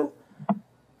হয়ে গেল,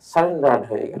 সারেন্ডার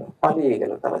হয়ে গেল, পালিয়ে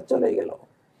গেল, তারা চলে গেল।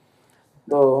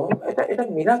 তো এটা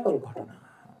মিরাকল ঘটনা।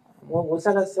 মূসা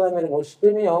আলাইহিস সালামের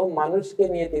মুসলিমেও মানুষকে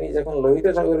নিয়ে তিনি যখন লোহিত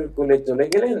সাগরের কূলে চলে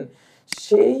গেলেন,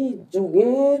 সেই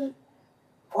যুগের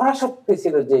পরাশক্তি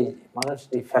ছিল যেই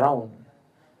মানুষটি ফেরাউন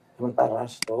এবং তার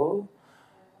রাষ্ট্র,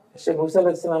 সে মূসা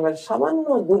আলাইহিস সালামের সামান্য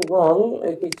দুর্বল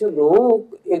কিছু লোক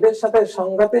এদের সাথে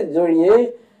সংঘাতে জড়িয়ে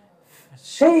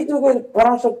সেই যুগের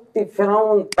পরাশক্তি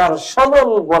ফেরাউন তার সদল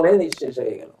বলে নিঃশেষ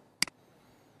হয়ে গেল।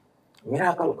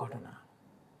 মিরাকল ঘটনা।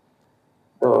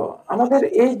 তো আমাদের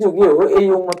এই যুগেও এই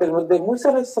উম্মতের মধ্যে মূসা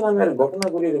আলাইহিস সালামের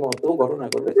ঘটনাগুলির মতো ঘটনা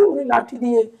ঘটবে, যে উনি লাঠি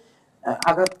দিয়ে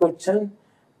আঘাত করছেন,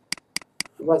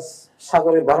 বাস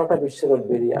সাগরে 12টা বিশ্বরোড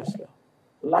বেরিয়ে আসলো,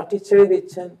 লাঠি ছেড়ে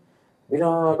দিচ্ছেন,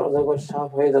 বিরাট অজগর সাপ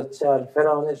হয়ে যাচ্ছে, আর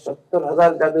ফেরাউনের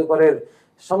 70,000 জাদুকরের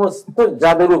সমস্ত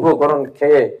জাদুর উপকরণ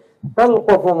খেয়ে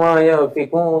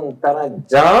তারা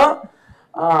যা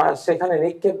সেখানে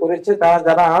নিক্ষেপ করেছে, তারা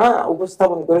যারা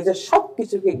উপস্থাপন করেছে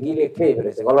সবকিছুকে গিলে খেয়ে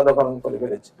ফেলেছে, গলা দখল করে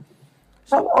ফেলেছে।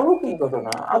 সব অলৌকিক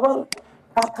ঘটনা। আবার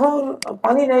পাথর,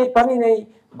 পানি নেই, পানি নেই,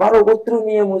 12 গোত্র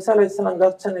নিয়ে মূসা আলাইহিস সালাম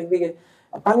যাচ্ছেন, একদিকে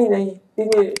পানি নেই,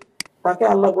 তিনি তাকে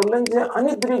আল্লাহ বললেন যে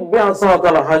আনিদ্রিক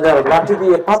বিআসাকাল হাজার, লাঠি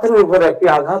দিয়ে পাথরের উপরে একটি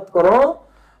আঘাত করো।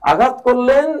 আঘাত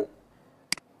করলেন,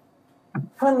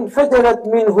 ফানফাজারাত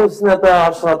মিনহু ইসনাতা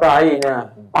আশরাতা আইনা,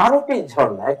 12টি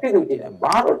ঝর্ণা, একটি দুটি না,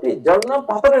 12টি ঝর্ণা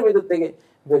পাথরের ভিতর থেকে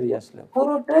বেরিয়ে আসলো।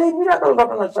 পুরোটাই মিরাকল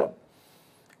ঘটনা সব।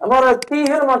 আবার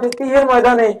তিহের মাঠে, তিহের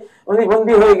ময়দানে উনি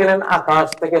বন্দী হয়ে গেলেন, আকাশ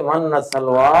থেকে মান্না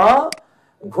সালওয়া,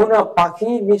 ভুনা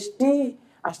পাখি মিষ্টি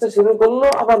আসতে শুরু করলো,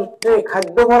 আবার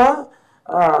খাদ্য ভরা,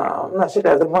 না সেটা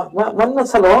মান্না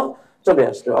সালওয়া, চলে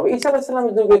আসলো। আবার ঈসা আলাইহিস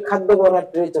সালামের যুগে খাদ্য ভরা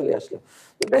ট্রে চলে আসলো।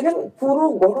 তো দেখেন পুরো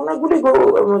ঘটনাগুলি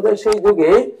সেই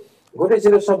যুগে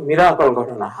ঘটেছিল সব মিরাকল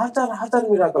ঘটনা, হাজার হাজার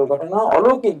মিরাকল ঘটনা,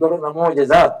 অলৌকিক ঘটনা,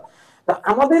 মুজিজাত। তা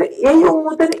আমাদের এই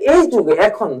উম্মতের এই যুগে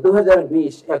এখন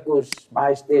 2020, 21,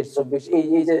 22, 23, 24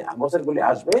 এই যে বছরগুলি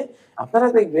আসবে, আপনারা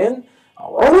দেখবেন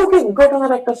অলৌকিক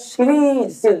ঘটনার একটা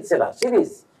সিলসিলা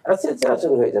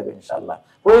শুরু হয়ে যাবে ইনশাআল্লাহ,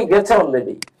 হয়ে গেছে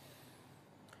অলরেডি।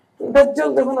 দাজ্জাল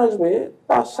যখন আসবে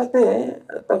তার সাথে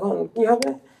তখন কি হবে,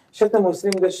 সে তো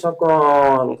মুসলিমদের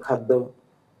সকল খাদ্য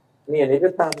নিয়ে নেবে,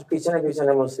 তার পিছনে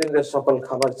পিছনে মুসলিমদের সকল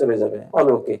খাবার চলে যাবে,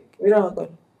 অলৌকিক মিরাকল।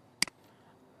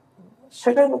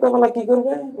 সেটার মোকাবেলা কি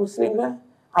করবে মুসলিমরা?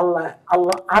 আল্লাহ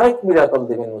আল্লাহ আরেক মিরাকল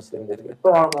দিবেন মুসলিমদেরকে,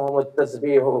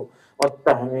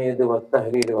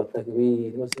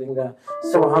 মুসলিমরা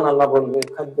সুবহানাল্লাহ বলবে,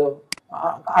 খাদ্য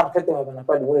আর খেতে হবে না,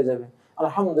 পেট ভরে যাবে।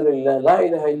 আলহামদুলিল্লাহ, লা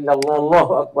ইলাহা ইল্লাল্লাহ,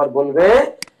 আল্লাহু আকবার বলবে,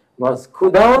 বাস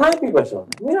ক্ষুধাও নাই, পিপাসাও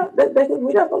নাই। দেখুন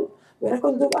মিরাকল,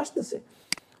 মিরাকল যুগ আসতেছে।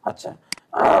 আচ্ছা,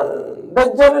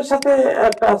 দাজ্জালের সাথে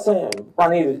একটা আছে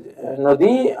পানির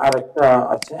নদী, আর একটা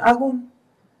আছে আগুন,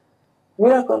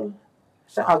 মিরাকল।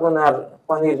 সে আগুন আর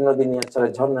পানির নদী নিয়ে চলে,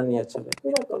 ঝর্ণা নিয়ে চলে,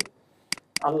 মিরাকল।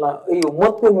 আল্লাহ এই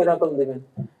উম্মতকে মিরাকল দিবেন,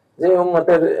 যে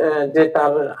উম্মতের যে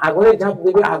তার আগুনে ঝাঁপ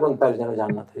দিবে, আগুন তার যেন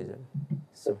জান্নাত হয়ে যাবে।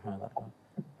 সুবহানাল্লাহ।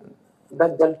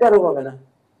 দাজ্জাল টেরও পাবে না।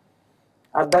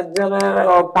 আর দাজ্জালের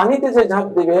পানিতে যে ঝাঁপ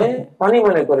দিবে, পানি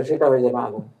মনে করে, সেটা হয়ে যাবে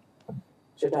আগুন,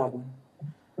 সেটা আগুন।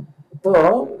 তো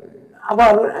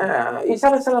আবার ঈসা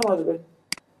আলাইহিস সালাম আসবেন,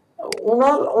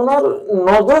 ওনার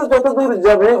নজর যত দূর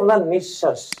যাবে, ওনার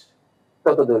নিঃশ্বাস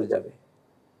তত দূর যাবে।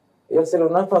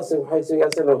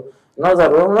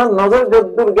 ওনার নজর যত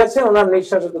দূর গেছে, ওনার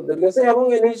নিঃশ্বাস তত দূর গেছে, এবং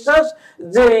এই নিঃশ্বাস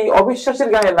যে অবিশ্বাসের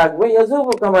গায়ে লাগবে,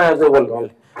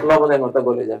 লবণের মতো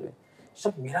গলে যাবে।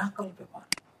 সব মিরাকল ব্যাপার।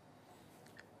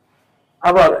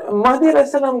 আবার মাহদী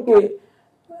আলাইহিস সালামকে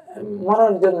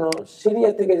মারার জন্য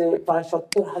সিরিয়া থেকে যে প্রায়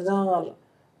 70,000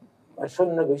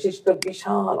 সৈন্য বিশিষ্ট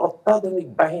বিশাল অত্যাধুনিক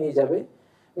বাহিনী যাবে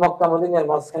মক্কা মদিনার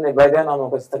মাঝখানে বাইদা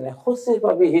নামক স্থানে,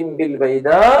 খুসিফা বিহিম বিল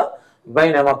বাইদা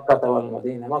বাইনা মক্কা ওয়াল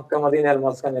মদিনা, মক্কা মদিনার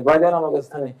মাঝখানে বাইদা নামক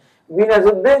স্থানে বিনা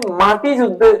যুদ্ধে, মাটি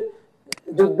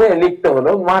যুদ্ধে লিপ্ত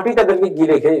হলো, মাটি তাদেরকে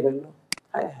গিলে খেয়ে ফেললো।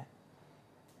 হায় হায়,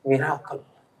 মিরাকল।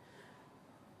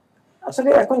 আসলে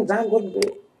এখন যা ঘটবে,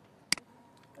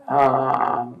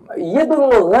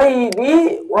 ইয়াদুল গায়বি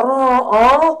ওয়ারাআ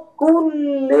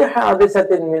কুল্লি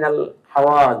হাদিসাতিন মিনাল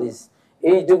হাওয়াদিস,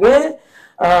 এই যুগে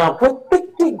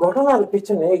প্রত্যেকটি ঘটনার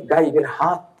পিছনে গায়বের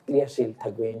হাত ক্রিয়াশীল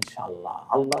থাকবে ইনশাআল্লাহ,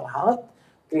 আল্লাহর হাত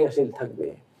ক্রিয়াশীল থাকবে।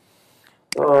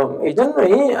 তো এই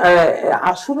জন্যই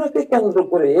আশুরাকে কেন্দ্র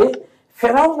করে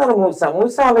ফেরাউন আর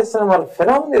মুসা আলাইহিস সালাম আর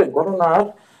ফেরাউনের ঘটনার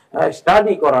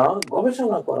স্টাডি করা,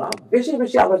 গবেষণা করা, বেশি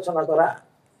বেশি আলোচনা করা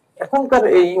এখনকার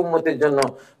এই উম্মতের জন্য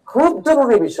খুব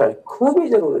জরুরি বিষয়, খুবই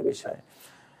জরুরি বিষয়।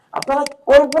 আপনারা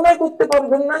কল্পনা করতে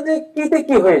পারবেন না যে কিতে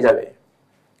কি হয়ে যাবে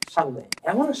সামনে,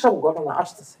 এমন সব ঘটনা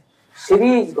আসতেছে,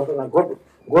 সিরিজ ঘটনা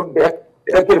ঘটবে,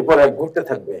 একের পর এক ঘটতে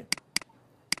থাকবে।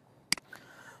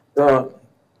 তো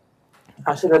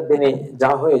আশুরার দিনে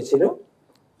যা হয়েছিল,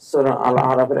 সূরা আল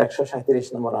আরাফের 137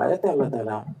 নম্বর আয়াতে আল্লাহ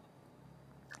তাআলা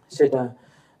সেটা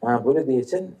বলে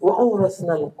দিয়েছেন,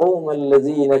 ওয়াওরাসনাল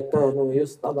কওমাল্লাযীনা কানু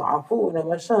ইস্তাদআফুনা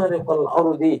মাশারিকাল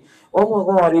আরদি ওয়া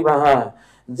মাগারিবাহা,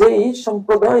 যেই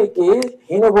সম্প্রদায়কে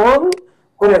হীনবল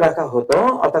করে রাখা হতো,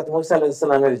 অর্থাৎ মুসা আলাইহিস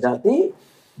সালামের জাতি,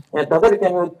 তাদেরকে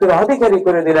আমি উত্তরাধিকারী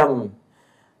করে দিলাম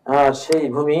সেই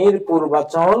ভূমির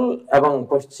পূর্বাঞ্চল এবং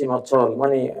পশ্চিমাঞ্চল,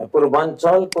 মানে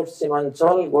পূর্বাঞ্চল,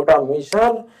 পশ্চিমাঞ্চল, গোটা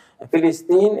মিশর,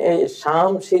 ফিলিস্তিন, এই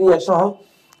শাম, সিরিয়া সহ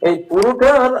এই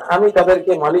পুরোটার আমি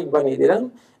তাদেরকে মালিক বানিয়ে দিলাম।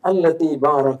 আল্লাতী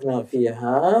বারাকনা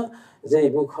ফিহা, যে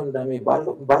ভূখণ্ডে আমি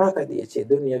বারাকা দিয়েছি,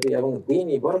 দুনিয়াবি এবং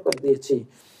দ্বীনি বরকত দিয়েছি।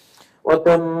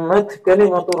 وتمت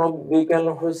كلمة ربك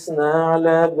الحسنى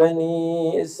على بني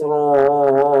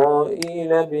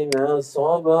إسرائيل بما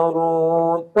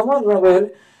صبروا, তোমার রবের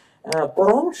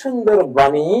পরম সুন্দর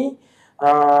বাণী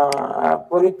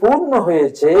পরিপূর্ণ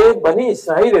হয়েছে বনি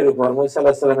ইসরাইলের উপর, মুসা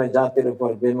আলাইহিস সালামের জাতির উপর,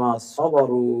 বিমা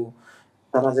সবরু,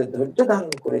 তারা যে ধৈর্য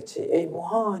ধারণ করেছে, এই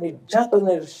মহা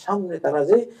নির্যাতনের সামনে তারা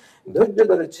যে ধৈর্য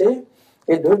ধরেছে,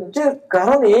 এই ধৈর্যের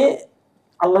কারণে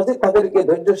আল্লাহ যে তাদেরকে,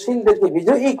 ধৈর্যশীলদেরকে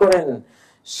বিজয়ী করেন,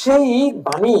 সেই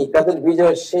বাণী, তাদের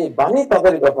বিজয়, সেই বাণী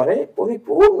তাদের ব্যাপারে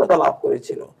পরিপূর্ণতা লাভ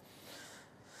করেছিল।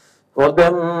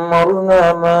 وَدَمَّرْنَا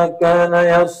مَا كَانَ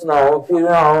يَصْنَعُ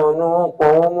فِرْعَوْنُ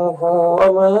وَقَوْمُهُ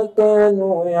وَمَا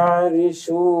كَانُوا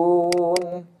يَعْرِشُونَ,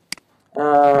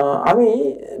 আমি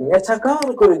মেছাকার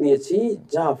করে দিয়েছি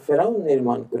যা ফেরাউন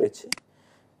নির্মাণ করেছে,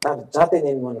 তার জাতি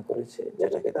নির্মাণ করেছে,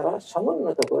 যেটাকে তারা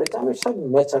সমুন্নত করেছে, আমি সব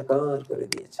মেছাকার করে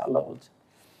দিয়েছি, আল্লাহ বলছে।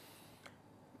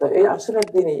 তো এই আশুরার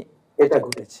দিনে এটা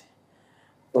ঘটেছে।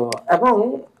 তো এবং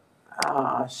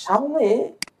সামনে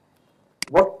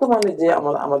বর্তমানে যে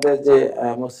আমাদের যে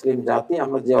মুসলিম জাতি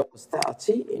আমরা যে অবস্থায়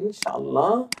আছি,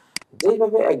 ইনশাআল্লাহ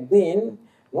যেভাবে একদিন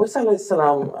মুসা আলাইহিস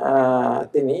সালাম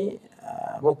তিনি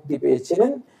মুক্তি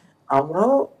পেয়েছিলেন,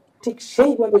 আমরাও ঠিক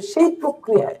সেইভাবে সেই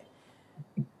প্রক্রিয়ায়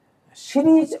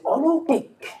সিরিজ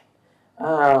অলৌকিক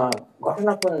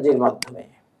ঘটনাপুঞ্জের মাধ্যমে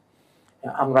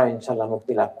আমরা ইনশাআল্লাহ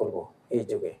মুক্তি লাভ করব। এই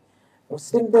যুগে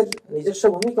মুসলিমদের নিজস্ব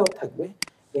ভূমিকাও থাকবে,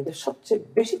 কিন্তু সবচেয়ে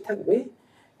বেশি থাকবে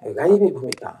গায়বী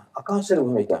ভূমিকা, আকাশের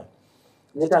ভূমিকা,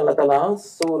 যেটা আল্লাহ তাআলা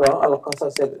সূরা আল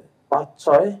কাসাসের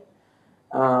 ৫-৬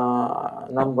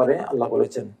 নম্বরে আল্লাহ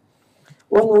বলেছেন,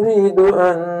 وَنُرِيدُ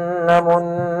أَن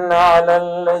نَّمُنَّ عَلَى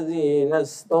الَّذِينَ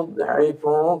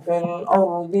اسْتُضْعِفُوا فِي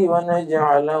الْأَرْضِ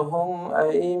ونجعلهم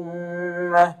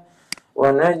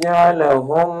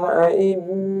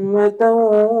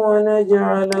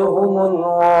ونجعلهم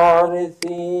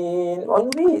الوارثين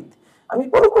ونريد আমি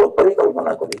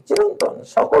পরিকল্পনা করি চিরন্তন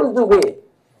সকল যুগে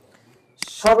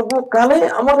সর্বকালে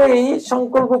আমার এই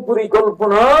সংকল্প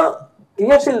পরিকল্পনা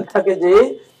ক্রিয়াশীল থাকে যে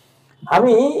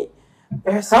আমি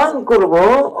ইহসান করব,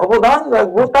 অবদান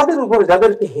রাখবো তাদের উপর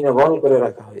যাদেরকে হীনবল করে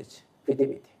রাখা হয়েছে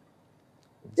পৃথিবীতে।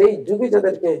 যেই যুগে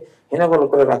যাদেরকে হীনবল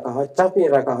করে রাখা হয়, চাপিয়ে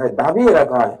রাখা হয়, দাবিয়ে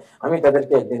রাখা হয়, আমি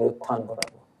তাদেরকে একদিন উত্থান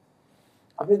করাবো।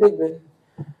 আপনি দেখবেন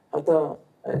হয়তো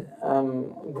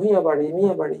ভূঁইয়া বাড়ি,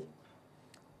 মিয়া বাড়ি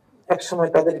একসময়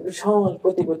তাদের বিশাল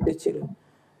প্রতিপত্তি ছিল,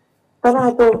 তারা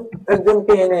হয়তো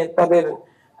একজনকে এনে তাদের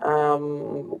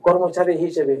কর্মচারী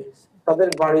হিসেবে, তাদের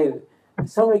বাড়ির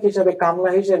শ্রমিক হিসেবে,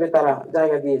 কামলা হিসেবে তারা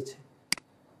জায়গা দিয়েছে।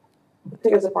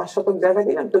 ঠিক আছে, ৫ শতক জায়গা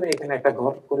দিলাম, তুমি এখানে একটা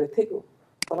ঘর করে থেকো।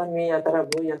 তারা মিয়া, তারা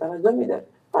ভূঁইয়া, তারা জমিদার,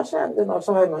 পাশে একজন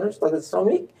অসহায় মানুষ, তাদের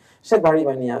শ্রমিক, সে বাড়ি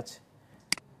বানিয়ে আছে,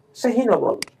 সে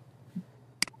হীনবল।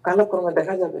 কালক্রমে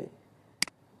দেখা যাবে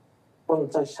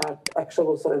 ৫০, ৬০, ১০০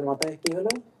 বছরের মাথায় কি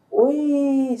হলো, ওই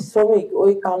শ্রমিক,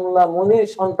 ওই কামলা মনির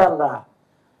সন্তানরা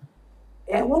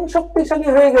এমন শক্তিশালী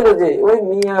হয়ে গেল যে ওই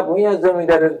মিয়া ভূঁইয়া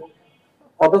জমিদারের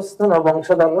অধস্তন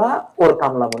বংশধররা ওর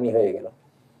কামলা মনি হয়ে গেল।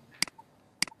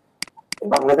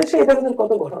 বাংলাদেশে এই ধরনের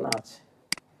কত ঘটনা আছে।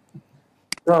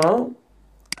 তো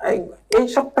এই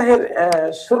সপ্তাহের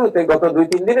শুরুতে গত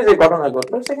 ২-৩ দিনে যে ঘটনা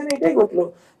ঘটলো, সেখানে এটাই ঘটলো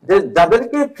যে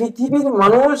যাদেরকে পৃথিবীর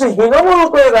মানুষ হীনবল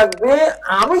করে রাখবে,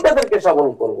 আমি তাদেরকে সবল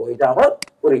করব। এটা আমার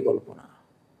পরিকল্পনা,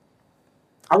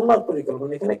 আল্লাহর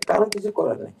পরিকল্পনা, এখানে কারো কিছু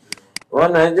করার নেই।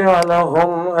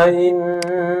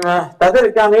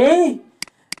 তাদেরকে আমি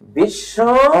বিশ্ব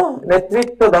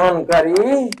নেতৃত্ব দানকারী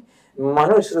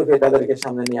মানুষ রূপে তাদেরকে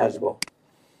সামনে নিয়ে আসবো।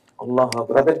 আল্লাহ,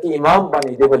 তাদেরকে ইমাম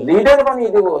বানিয়ে দেবো, লিডার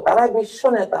বানিয়ে দেবো। তারা বিশ্ব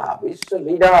নেতা, বিশ্ব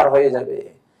লিডার হয়ে যাবে।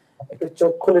 একটু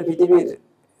চোখ খুলে পৃথিবীর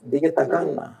দিকে তাকান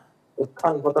না,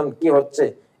 উত্থান পতন কি হচ্ছে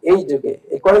এই যুগে,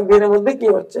 এই কয়েকদিনের মধ্যে কি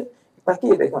হচ্ছে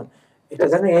তাকিয়ে দেখুন। এটা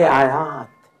যেন এই আয়াত,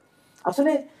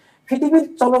 আসলে পৃথিবীর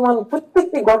চলমান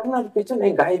প্রত্যেকটি ঘটনার পিছনে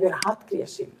গায়েবের হাত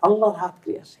ক্রিয়াশীল, আল্লাহর হাত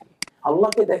ক্রিয়াশীল।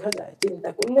 আল্লাহকে দেখা যায়, চিন্তা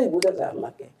করলেই বোঝা যায়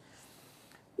আল্লাহকে।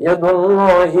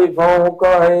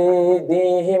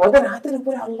 ওদের হাতের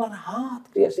উপরে আল্লাহর হাত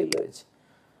ক্রিয়াশীল রয়েছে।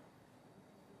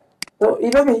 তো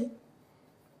এইভাবেই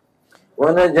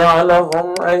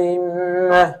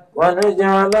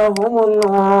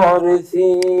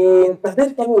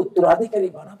তাদেরকে আমি উত্তরাধিকারী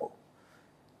বানাবো,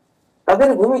 তাদের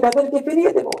ভূমি তাদেরকে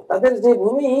ফিরিয়ে দেব। তাদের যে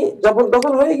ভূমি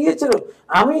জবরদখল হয়ে গিয়েছিল,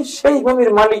 আমি সেই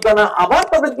ভূমির মালিকানা আবার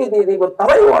তাদেরকে দিয়ে দেব।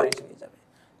 তারাই ওয়ারিশ হয়ে যাবে,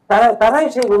 তারাই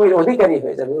সেই ভূমির অধিকারী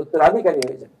হয়ে যাবে, উত্তরাধিকারী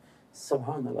হয়ে যাবে।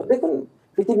 সুবহানাল্লাহ, দেখুন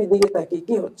পৃথিবীর দিকে তাকিয়ে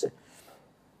কি হচ্ছে।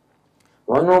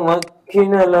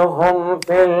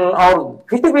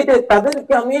 পৃথিবীতে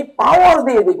তাদেরকে আমি পাওয়ার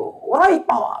দিয়ে দিব, ওরাই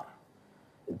পাওয়ার।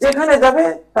 যেখানে যাবে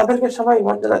তাদেরকে সবাই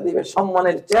মর্যাদা দিবে,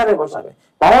 সম্মানের চেয়ারে বসাবে,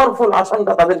 পাওয়ারফুল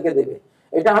আসনটা তাদেরকে দেবে।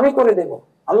 এটা আমি করে দেব,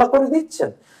 আল্লাহ করে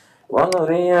দিচ্ছেন।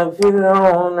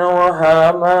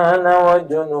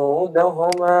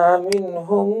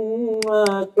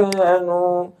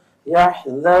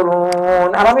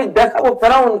 আর আমি দেখাবো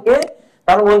ফেরাউনকে,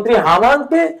 তার মন্ত্রী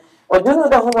হামানকে,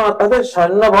 তাদের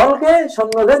সৈন্যবলকে,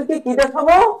 সৈন্যদেরকে কি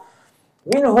দেখাবো,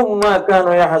 মিনহুম মা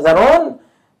কানু ইয়াহজারুন,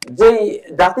 যেই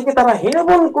জাতিকে তারা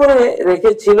হীনবল করে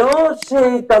রেখেছিল,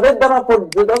 সেই তাদের দ্বারা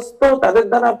পর্যদস্ত, তাদের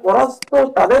দ্বারা পরাস্ত,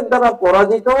 তাদের দ্বারা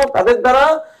পরাজিত, তাদের দ্বারা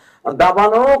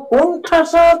দাবানো,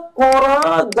 কোণঠাসা করা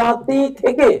জাতি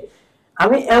থেকে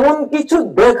আমি এমন কিছু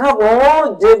দেখাবো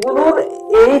যেগুলোর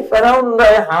এই ফেরাউনরা,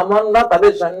 হামানরা,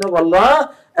 তাদের সৈন্যবলরা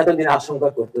এতদিন আশঙ্কা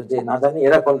করতো যে না জানি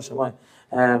এরা কোন সময়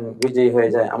বিজয়ী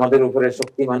হয়ে যায়, আমাদের উপরে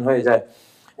শক্তিমান হয়ে যায়।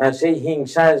 সেই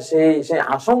হিংসায়, সেই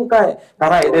আশঙ্কায়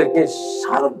তারা এদেরকে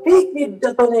সার্বিক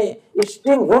নির্যাতনে,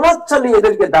 স্ট্রিম রোলার চালিয়ে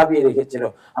এদেরকে দাবিয়ে রেখেছিল।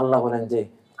 আল্লাহ বলেন যে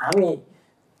আমি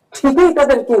ঠিকই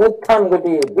তাদেরকে উত্থান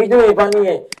ঘটিয়ে বিজয়ী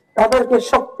বানিয়ে তাদেরকে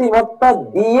শক্তিমত্তা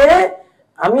দিয়ে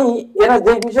আমি এরা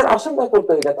যে বিষয়ের আশঙ্কা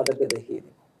করতো এটা তাদেরকে দেখিয়ে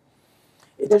দিই।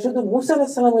 এটা শুধু মুসা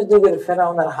আলাইহিস সালামের যুগের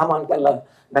ফেরাউন আর হামানকে আল্লাহ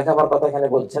দেখাবার কথা এখানে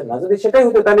বলছেন না। যদি সেটাই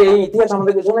হতো তাহলে এই ইতিহাস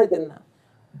আমাদেরকে শোনাইতেন না।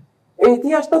 এই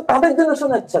ইতিহাস তো তাদের জন্য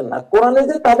শোনাচ্ছেন না, কোরআনে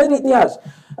যে তাদের ইতিহাস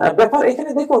ব্যাপার।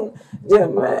 এখানে দেখুন যে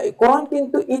কোরআন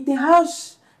কিন্তু ইতিহাস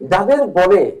যাদের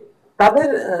বলে, তাদের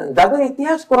যাদের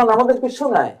ইতিহাস কোরআন আমাদেরকে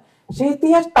শোনায়, সেই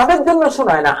ইতিহাস তাদের জন্য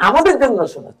শোনায় না, আমাদের জন্য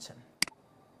শোনাচ্ছেন।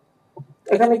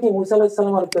 এখানে কি মুসা আলাইহিস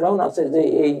সালাম আর ফেরাউন আছে যে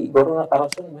এই ঘটনা তারা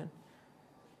শুনবেন?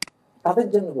 তাদের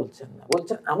জন্য বলছেন না,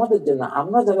 বলছেন আমাদের জন্য,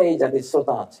 আমরা যারা এই জাতির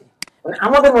শ্রোতা আছি, মানে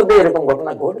আমাদের মধ্যে এরকম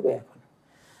ঘটনা ঘটবে এখন।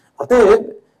 অতএব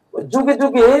যুগে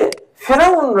যুগে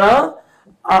ফেরাউনরা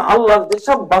আল্লাহর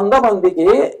যেসব বান্দা বান্দিকে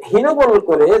হীনবল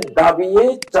করে দাবিয়ে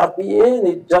চাপিয়ে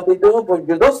নির্যাতিত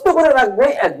পর্যদস্ত করে রাখবে,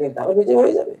 একদিন তারা বিজয়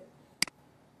হয়ে যাবে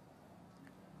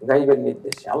গাইবের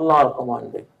নির্দেশে, আল্লাহর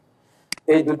কমান্ডে।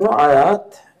 এই দুটো আয়াত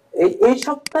এই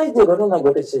সপ্তাহে যে ঘটনা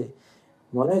ঘটেছে,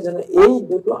 মনে হয় যেন এই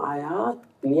দুটো আয়াত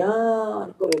ক্লিয়ার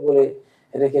করে বলে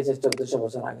রেখেছে 1400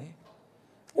 বছর আগে।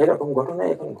 এরকম ঘটনা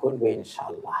এখন ঘটবে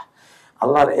ইনশাআল্লাহ।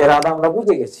 আল্লাহর এরাদা আমরা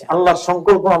বুঝে গেছি, আল্লাহর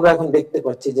সংকল্প আমরা এখন দেখতে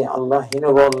পাচ্ছি যে আল্লাহ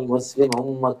হীনবল মুসলিম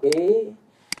উম্মাহকে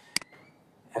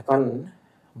এখন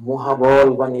মহাবল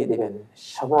বানিয়ে দিবেন,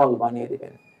 সবল বানিয়ে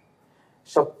দিবেন।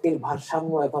 শক্তির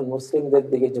ভারসাম্য এখন মুসলিমদের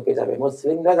দিকে ঝুঁকে যাবে।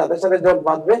 মুসলিমরা যাদের সাথে জোট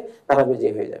বাঁধবে তারা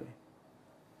বিজয়ী হয়ে যাবে।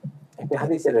 একটা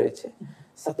হাদিসে রয়েছে,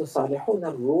 সাতুসালিহুনা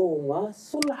রুমা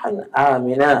সুলহান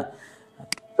আমিনা,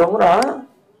 তোমরা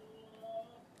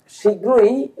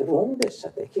শীঘ্রই রোমদের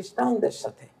সাথে, খ্রিস্টানদের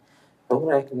সাথে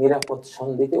তোমরা এক নিরাপদ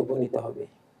সন্ধিতে উপনীত হবে।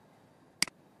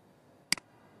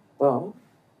 তো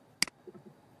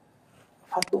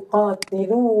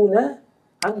ফাতুকাতিলুনা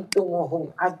আনতুম ওয়া হুম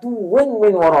আদুওয়ান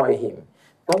মিন ওয়ারাইহিম,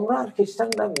 তোমরা আর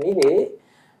খ্রিস্টানরা মিলে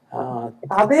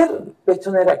তাদের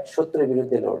পেছনের এক শত্রুর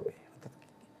বিরুদ্ধে লড়বে।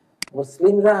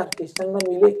 মুসলিমরা আর খ্রিস্টানরা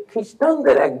মিলে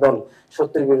খ্রিস্টানদের একদল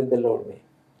শত্রুর বিরুদ্ধে লড়বে।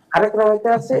 আরেক রাওয়ায়াতে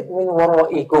আছে মিন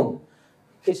ওয়ারাইকুম,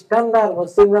 খ্রিস্টানরা আর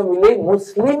মুসলিমরা মিলে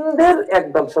মুসলিমদের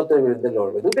একদল শত্রুর বিরুদ্ধে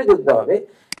লড়বে। দুটো যুদ্ধ হবে,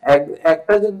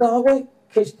 একটা যুদ্ধ হবে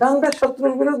খ্রিস্টানদের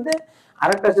শত্রুর বিরুদ্ধে, আর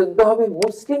একটা যুদ্ধ হবে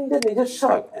মুসলিমদের নিজস্ব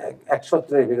এক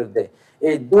শত্রুর বিরুদ্ধে।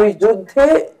 এই দুই যুদ্ধে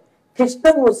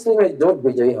খ্রিস্টান মুসলিমের জোট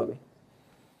বিজয়ী হবে।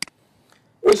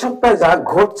 এই সপ্তাহে যা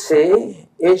ঘটছে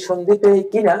এই সন্ধিতে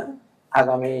কিনা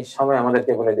আগামী সময়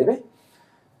আমাদেরকে বলে দেবে।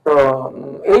 তো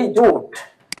এই জোট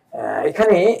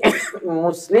এখানে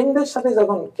মুসলিমদের সাথে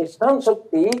যখন খ্রিস্টান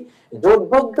শক্তি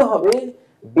জোটবদ্ধ হবে,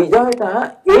 বিজয়টা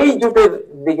এই জোটের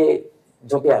দিকে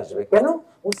ঝুঁকে আসবে। কেন?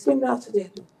 মুসলিমরা আছে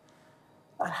যেহেতু।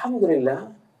 আলহামদুলিল্লাহ,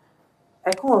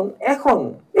 এখন এখন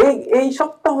এই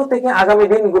সপ্তাহ থেকে আগামী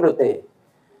দিনগুলোতে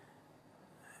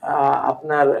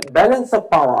আপনার ব্যালেন্স অফ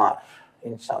পাওয়ার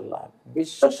ইনশাআল্লাহ,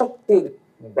 বিশ্ব শক্তির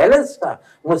ব্যালেন্সটা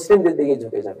মুসলিমদের দিকে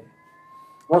ঝুঁকে যাবে।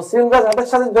 মুসলিমরা যাদের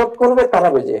সাথে জোট করবে তারা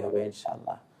বিজয়ী হবে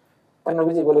ইনশাআল্লাহ।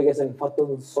 নবীজি বলে গেছেন,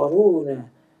 ফাতুনসারুনা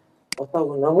ওয়া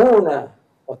তাগনামুনা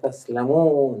ওয়া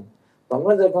তাসলামুন,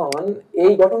 তোমরা যখন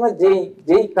এই ঘটনা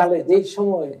যেই কালে যেই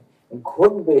সময়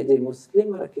ঘটবে, যে মুসলিম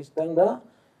আর খ্রিস্টানরা,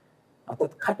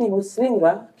 অর্থাৎ খাঁটি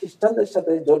মুসলিমরা খ্রিস্টানদের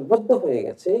সাথে জোটবদ্ধ হয়ে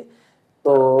গেছে,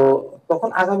 তো তখন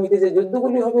আগামীতে যে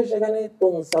যুদ্ধগুলি হবে সেখানে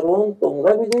তুনসারুন,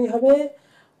 তোমরা বিজয়ী হবে,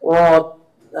 ও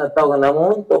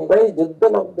তাগনামুন, তোমরাই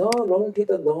যুদ্ধলব্ধ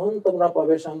লুণ্ঠিত ধন তোমরা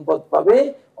পাবে, সম্পদ পাবে,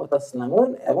 ও তাসলামুন,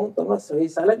 এবং তোমরা সহি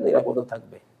সালাম নিরাপদ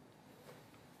থাকবে।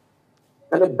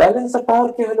 তাহলে ব্যালেন্স অফ পাওয়ার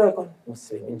কি হলো এখন?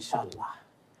 মুসলিম ইনশাআল্লাহ।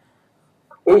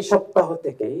 এই সপ্তাহ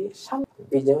থেকে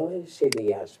বিজয়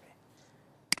সেদিকে আসবে,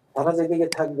 তারা যেদিকে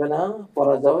থাকবে না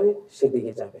পরাজয়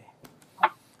সেদিকে যাবে।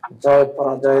 জয়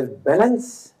পরাজয়ের ব্যালেন্স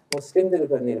মুসলিমদের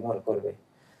উপর নির্ভর করবে।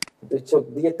 চোখ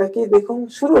দিয়ে তাকিয়ে দেখুন,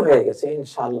 শুরু হয়ে গেছে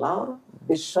ইনশাআল্লাহ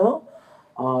বিশ্ব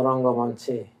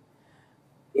রঙ্গমঞ্চে।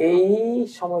 এই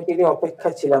সময়টির অপেক্ষা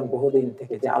ছিলাম বহুদিন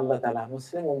থেকে, যে আল্লাহ তাআলা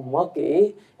মুসলিম উম্মাহকে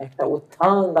একটা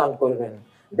উত্থান দান করবেন।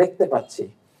 দেখতে পাচ্ছি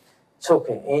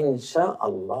চোখে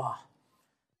ইনশাআল্লাহ।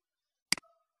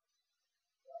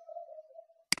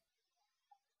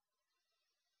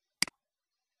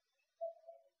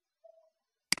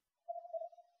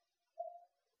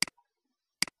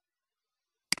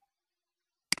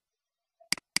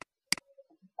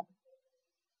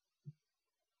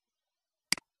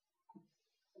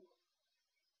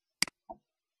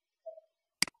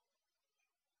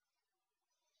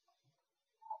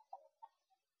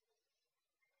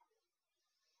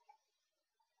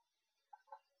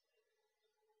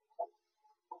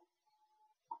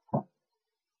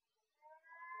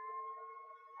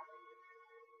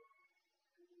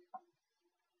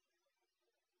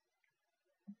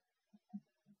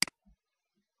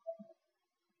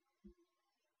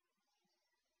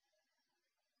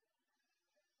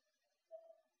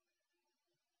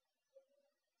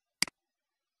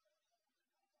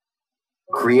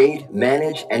 Create,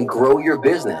 manage, and grow your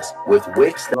business with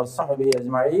Wix. وصحبه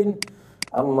أجمعين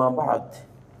أما بعد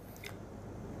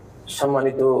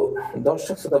সম্মানিত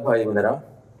দর্শক শ্রোতা ভাই বোনেরা,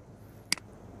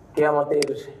 কিয়ামতের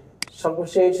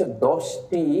সর্বশেষ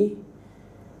 10টি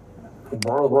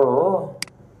বড় বড়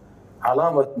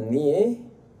আলামত নিয়ে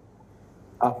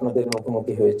আপনাদের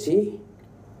মুখোমুখি হয়েছি।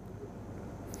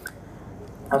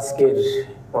 আজকের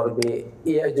পর্বে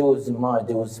ইয়াজুজ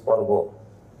মাজুজ পর্ব।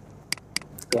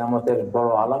 কিয়ামতের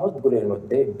বড় আলামতগুলির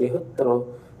মধ্যে, বৃহত্তর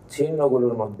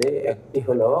চিহ্নগুলোর মধ্যে একটি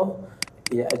হলো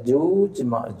ইয়াজুজ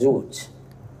মাজুজ।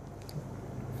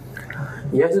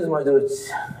 ইয়াজুজ মাজুজ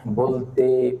বলতে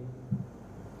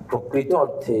প্রকৃত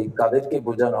অর্থে কাদেরকে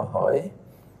বোঝানো হয়?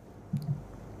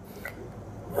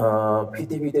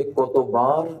 পৃথিবীতে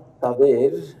কতবার তাদের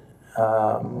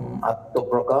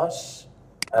আত্মপ্রকাশ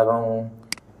এবং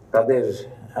তাদের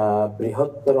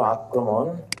বৃহত্তর আক্রমণ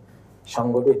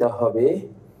সংগঠিত হবে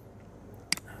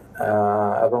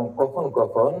এবং কখন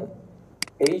কখন,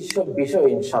 এইসব বিষয়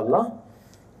ইনশাআল্লাহ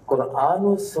কোরআন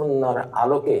ও সুন্নাহর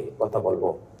আলোকে কথা বলবো।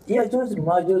 ইয়াজুজ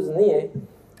মাজুজ নিয়ে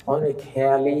অনেক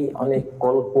খেয়ালি, অনেক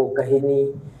কল্প কাহিনী,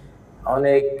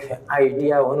 অনেক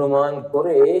আইডিয়া অনুমান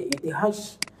করে ইতিহাস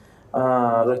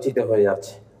রচিত হয়ে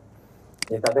যাচ্ছে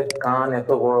যে তাদের কান এত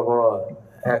বড় বড়,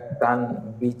 এক কান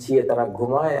বিছিয়ে তারা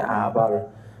ঘুমায়, আবার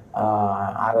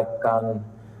আরেক কান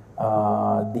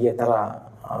দিয়ে তারা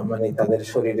মানে তাদের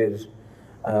শরীরের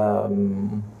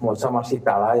মশামাছি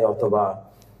তাড়ায়, অথবা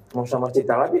মশামাছি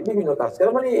তাড়ায় বিভিন্ন কাজ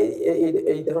করে। মানে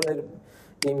এই ধরনের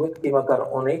কিংবদন্তিমাকার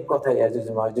অনেক কথা ইয়াজুজ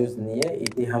মাজুজ নিয়ে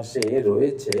ইতিহাসে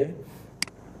রয়েছে।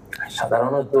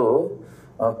 সাধারণত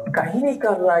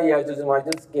কাহিনীকাররা ইয়াজুজ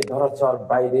মাজুজকে ধরাছোঁয়ার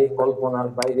বাইরে, কল্পনার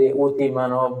বাইরে অতি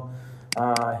মানব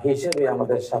হিসেবে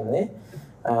আমাদের সামনে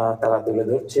তারা তুলে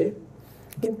ধরছে।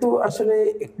 কিন্তু আসলে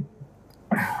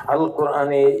আল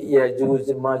কোরআনে ইয়াজুজ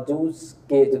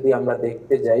মাজুজকে যদি আমরা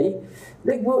দেখতে যাই,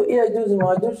 দেখবো ইয়াজুজ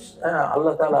মাজুজ,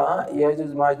 আল্লাহ তাআলা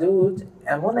ইয়াজুজ মাজুজ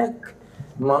এমন এক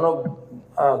মানব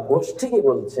গোষ্ঠীকে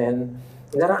বলছেন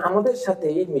যারা আমাদের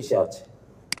সাথেই মিশে আছে।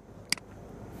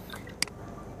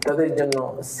 তাদের জন্য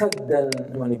সাদ্দান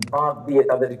মানে বাঁধ দিয়ে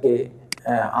তাদেরকে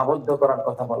আবদ্ধ করার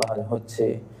কথা বলা হচ্ছে।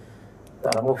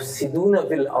 তারা মুফসিদুনা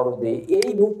ফিল আরদি, এই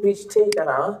ভূপৃষ্ঠেই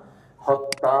তারা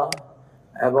হত্যা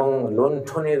এবং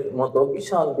লুণ্ঠনের মতো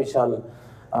বিশাল বিশাল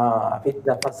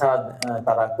ফিতনা ফাসাদ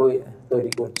তারা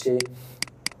তৈরি করছে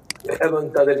এবং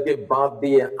তাদেরকে বাঁধ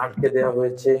দিয়ে আটকে দেওয়া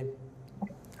হয়েছে।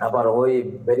 আবার ওই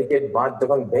ব্যারিকেড বাঁধ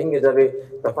যখন ভেঙে যাবে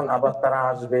তখন আবার তারা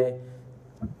আসবে।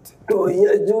 তো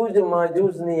ইয়াজুজ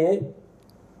মাজুজ নিয়ে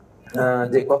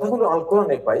যে কথাগুলো আল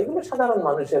কোরআনে পাই, এগুলো সাধারণ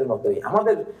মানুষের মতোই,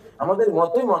 আমাদের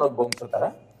মতোই মানব বংশ, তারা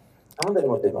আমাদের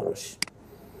মতোই মানুষ।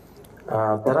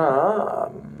 তারা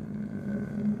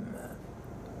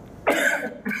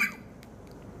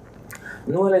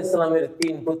নূহ আলাইহিস সালামের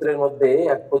 3 পুত্রের মধ্যে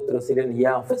এক পুত্র ছিলেন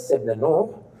ইয়াফিস ইবনে নূহ,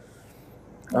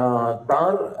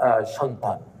 তার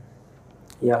সন্তান,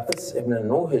 ইয়াফিস ইবনে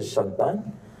নূহের সন্তান।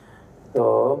 তো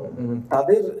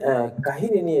তাদের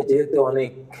কাহিনী নিয়ে যেহেতু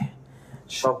অনেক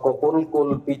সকল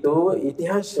কল্পিত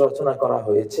ইতিহাস রচনা করা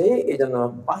হয়েছে, এই জন্য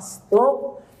বাস্তব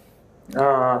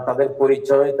তাদের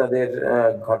পরিচয়, তাদের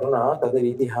ঘটনা, তাদের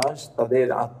ইতিহাস, তাদের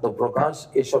আত্মপ্রকাশ,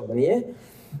 এসব নিয়ে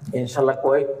ইনশাল্লাহ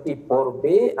কয়েকটি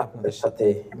পর্বে আপনাদের সাথে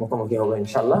মুখোমুখি হবো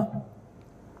ইনশাল্লাহ।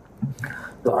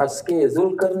 তো আজকে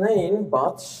যুলকারনাইন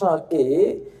বাদশাহকে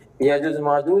ইয়াজুজ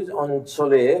মাজুজ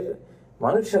অঞ্চলের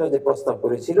মানুষেরা যে প্রস্তাব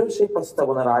করেছিল, সেই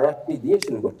প্রস্তাবনার আয়াতটি দিয়ে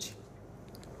শুরু করছি।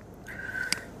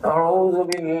 أعوذ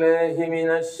بالله من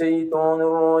الشيطان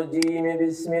الرجيم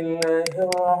بسم الله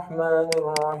الرحمن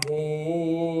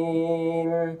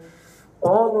الرحيم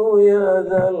قالوا يا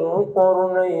ذا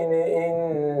القرنين إن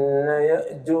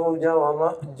يأجوج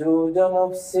ومأجوج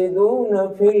مفسدون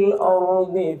في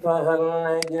الأرض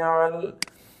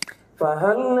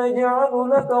فهل نجعل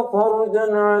لك خرجا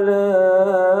على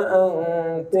أن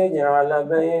تجعل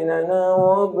بيننا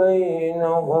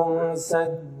وبينهم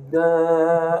سدا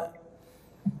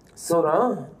সূরা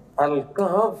আল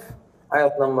কাহফ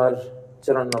আয়াত নাম্বার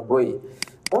 94।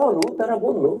 বলু, তারা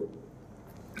বলল,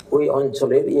 ওই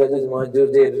অঞ্চলের ইয়াজুজ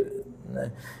মাজুজের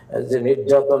যে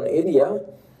নির্যাতন এরিয়া,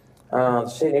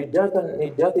 সেই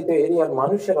নির্যাতিত এরিয়ার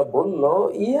মানুষেরা বলল,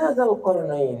 ইয়া যাল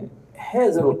করনাইন, হে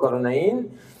যুলকারনাইন,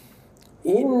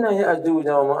 ইন্না ইয়াজুজ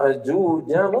ওয়া মাজুজ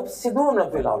মুফসিদুনা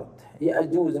ফিল আরদ,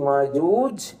 ইয়াজুজ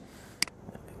মাজুজ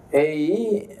এই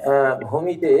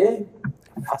ভূমিতে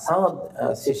ফাসাদ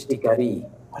সৃষ্টিকারী,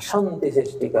 অশান্তি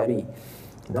সৃষ্টিকারী,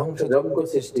 ধ্বংসযজ্ঞ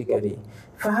সৃষ্টিকারী।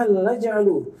 ফাহাল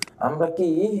নাজআলু, আমরা কি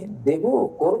দেব,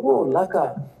 করব, লাকা,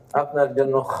 আপনার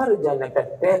জন্য, খরজান, একটা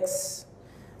ট্যাক্স,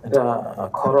 একটা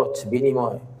খরচ,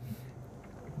 বিনিময়,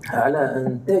 আলা আন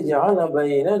তাজআলা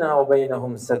বাইনানা ওয়া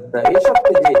বাইনাহুম সাদ্দা, এই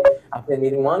সবকে যে আপনি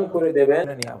নির্মাণ করে দেবেন।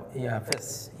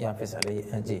 ইয়াফেস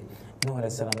জি, নূহ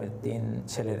আলাইহিস সালামের 3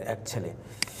 ছেলের এক ছেলে।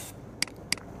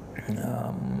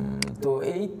 তো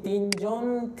এই 3 জন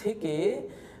থেকে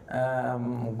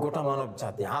গোটা মানব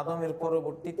জাতি, আদমের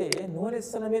পরবর্তীতে নূহ আলাইহিস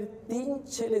সালামের 3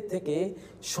 ছেলে থেকে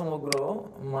সমগ্র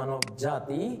মানব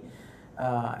জাতি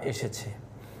এসেছে।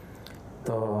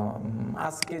 তো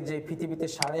আজকে যে পৃথিবীতে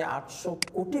 850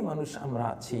 কোটি মানুষ আমরা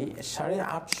আছি,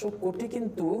 850 কোটি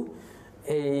কিন্তু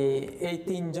এই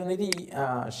 3 জনেরই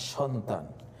সন্তান।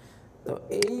 তো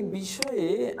এই বিষয়ে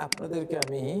আপনাদেরকে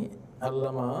আমি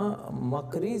আল্লামা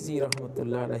মাকরিজি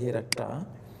রহমতুল্লাহ আলাইহির একটা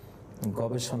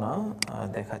গবেষণা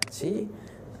দেখাচ্ছি।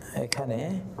 এখানে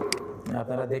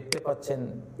আপনারা দেখতে পাচ্ছেন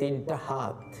 3টা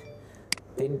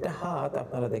হাত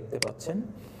আপনারা দেখতে পাচ্ছেন।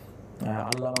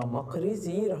 আল্লামা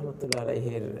মাকরিজি রহমতুল্লাহ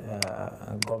আলাইহির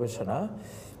গবেষণা।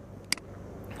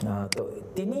 তো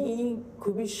তিনি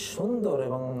খুবই সুন্দর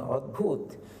এবং অদ্ভুত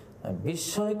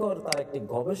বিস্ময়কর তার একটি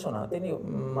গবেষণা। তিনি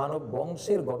মানব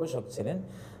বংশের গবেষক ছিলেন,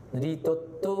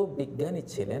 নৃতত্ত্ব বিজ্ঞানী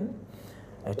ছিলেন।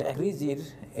 এটা মাকরিজির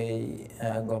এই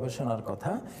গবেষণার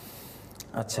কথা।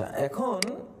 আচ্ছা, এখন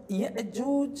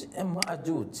ইয়াজুজ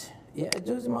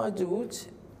মাজুজ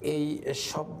এই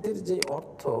শব্দের যে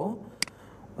অর্থ,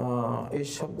 এই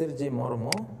শব্দের যে মর্ম,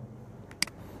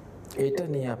 এটা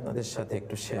নিয়ে আপনাদের সাথে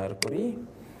একটু শেয়ার করি।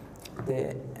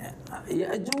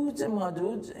 ইয়াজুজ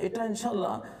মাজুজ এটা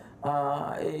ইনশাল্লাহ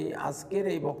এই আজকের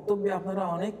এই বক্তব্যে আপনারা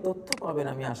অনেক তথ্য পাবেন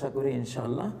আমি আশা করি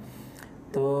ইনশাল্লাহ।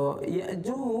 তো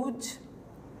ইয়াজুজ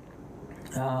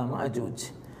মাজুজ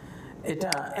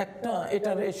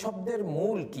এটার এই শব্দের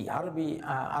মূল কি?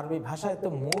 আরবি ভাষায় তো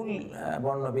মূল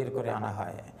বর্ণ বের করে আনা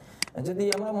হয়। যদি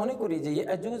আমরা মনে করি যে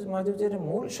ইয়াজুজ মাজুজের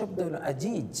মূল শব্দ হলো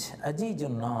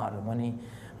আজিজুন নার, মানে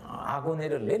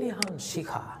আগুনের লেলিহান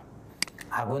শিখা।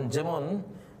 আগুন যেমন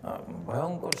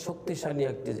ভয়ঙ্কর শক্তিশালী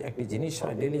একটি জিনিস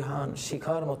হয়, লেলিহান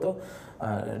শিখার মতো,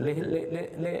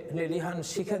 লেলিহান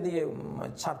শিখা দিয়ে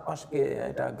চারপাশকে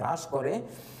এটা গ্রাস করে।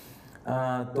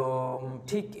 তো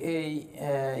ঠিক এই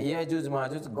ইয়াজুজ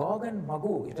মাজুজ, গগ অ্যান্ড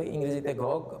মাগুগ, এটা ইংরেজিতে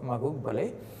গগ মাগুগ বলে।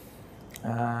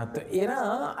 তো এরা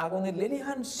আগুনের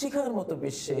লেলিহান শিখার মতো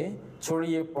বিশ্বে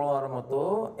ছড়িয়ে পড়ার মতো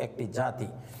একটি জাতি।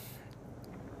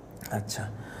 আচ্ছা,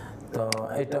 তো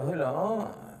এটা হলো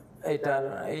এটার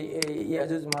এই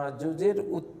ইয়াজুজ মাজুজের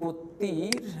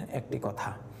উৎপত্তির একটি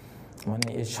কথা, মানে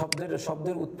এই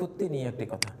শব্দের উৎপত্তি নিয়ে একটি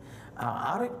কথা।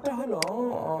 আরেকটা হলো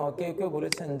কেউ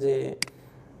বলেছেন যে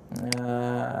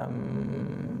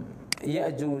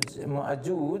ইয়াজুজ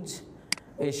মাজুজ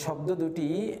এই শব্দ দুটি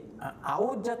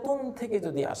আওজাতুন থেকে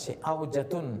যদি আসে,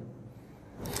 আওজাতুন।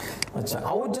 আচ্ছা,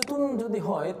 আওজাতুন যদি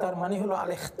হয় তার মানে হলো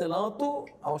আল ইখতিলাতু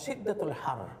আও শিদ্দাতুল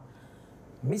হার,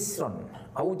 মিশ্রণ।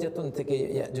 আওজাতুন থেকে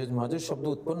ইয়াজুজ মাজুজ শব্দ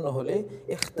উৎপন্ন হলে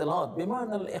ইখতিলাত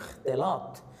বিমানাল ইখতিলাত,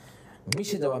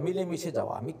 মিশে যাওয়া, মিলেমিশে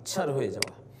যাওয়া, মিক্সচার হয়ে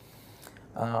যাওয়া,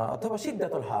 অথবা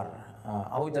শিদ্দাতুল হার।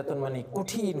 আওজাতুন মানে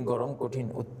কঠিন গরম, কঠিন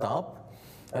উত্তাপ।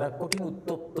 এরা কঠিন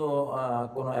উত্তপ্ত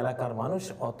কোনো এলাকার মানুষ,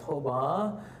 অথবা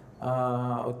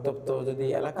উত্তপ্ত যদি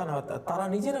এলাকা না হয় তারা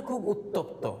নিজেরা খুব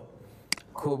উত্তপ্ত,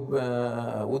 খুব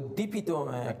উদ্দীপিত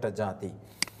একটা জাতি।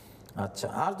 আচ্ছা,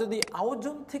 আর যদি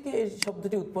আওজন থেকে এই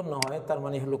শব্দটি উৎপন্ন হয় তার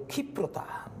মানে হলো ক্ষিপ্রতা,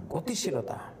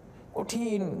 গতিশীলতা,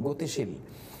 কঠিন গতিশীল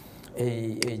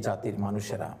এই জাতির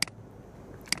মানুষেরা।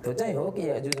 তো যাই হোক,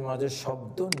 ইয়াজুজ মাজুজ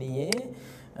শব্দ নিয়ে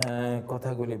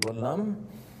কথাগুলি বললাম।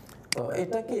 তো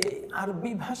এটাকে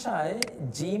আরবি ভাষায়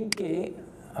জিমকে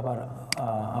আবার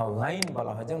গাইন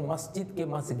বলা হয়, যেমন মসজিদকে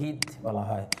মসজিদ বলা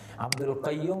হয়, আব্দুল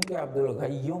কাইয়ুমকে আব্দুল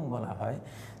গাইয়ুম বলা হয়।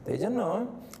 তো এই জন্য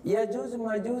ইয়াজুজ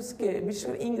মাজুজকে বিশেষ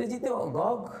করে ইংরেজিতেও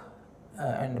গগ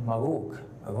অ্যান্ড মাগুগ,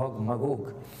 গগ মাগুগ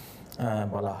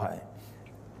বলা হয়।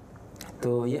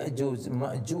 তো ইয়াজুজ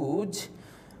মাজুজ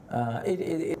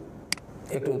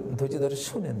একটু ধৈর্য ধরে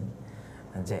শুনেন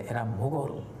যে এরা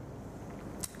মুঘল,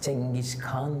 চেঙ্গিস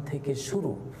খান থেকে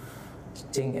শুরু,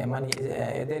 মানে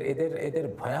এদের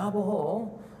ভয়াবহ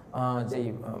যে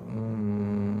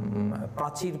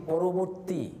প্রাচীর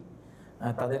পরবর্তী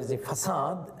তাদের যে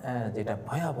ফাসাদ, যেটা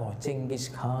ভয়াবহ, চেঙ্গিস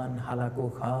খান, হালাকু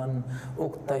খান,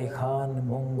 উক্তাই খান,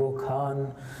 মঙ্গো খান,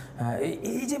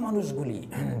 এই যে মানুষগুলি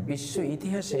বিশ্ব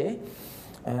ইতিহাসে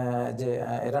যে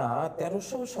এরা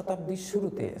 1300 শতাব্দীর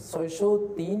শুরুতে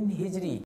 603 হিজরি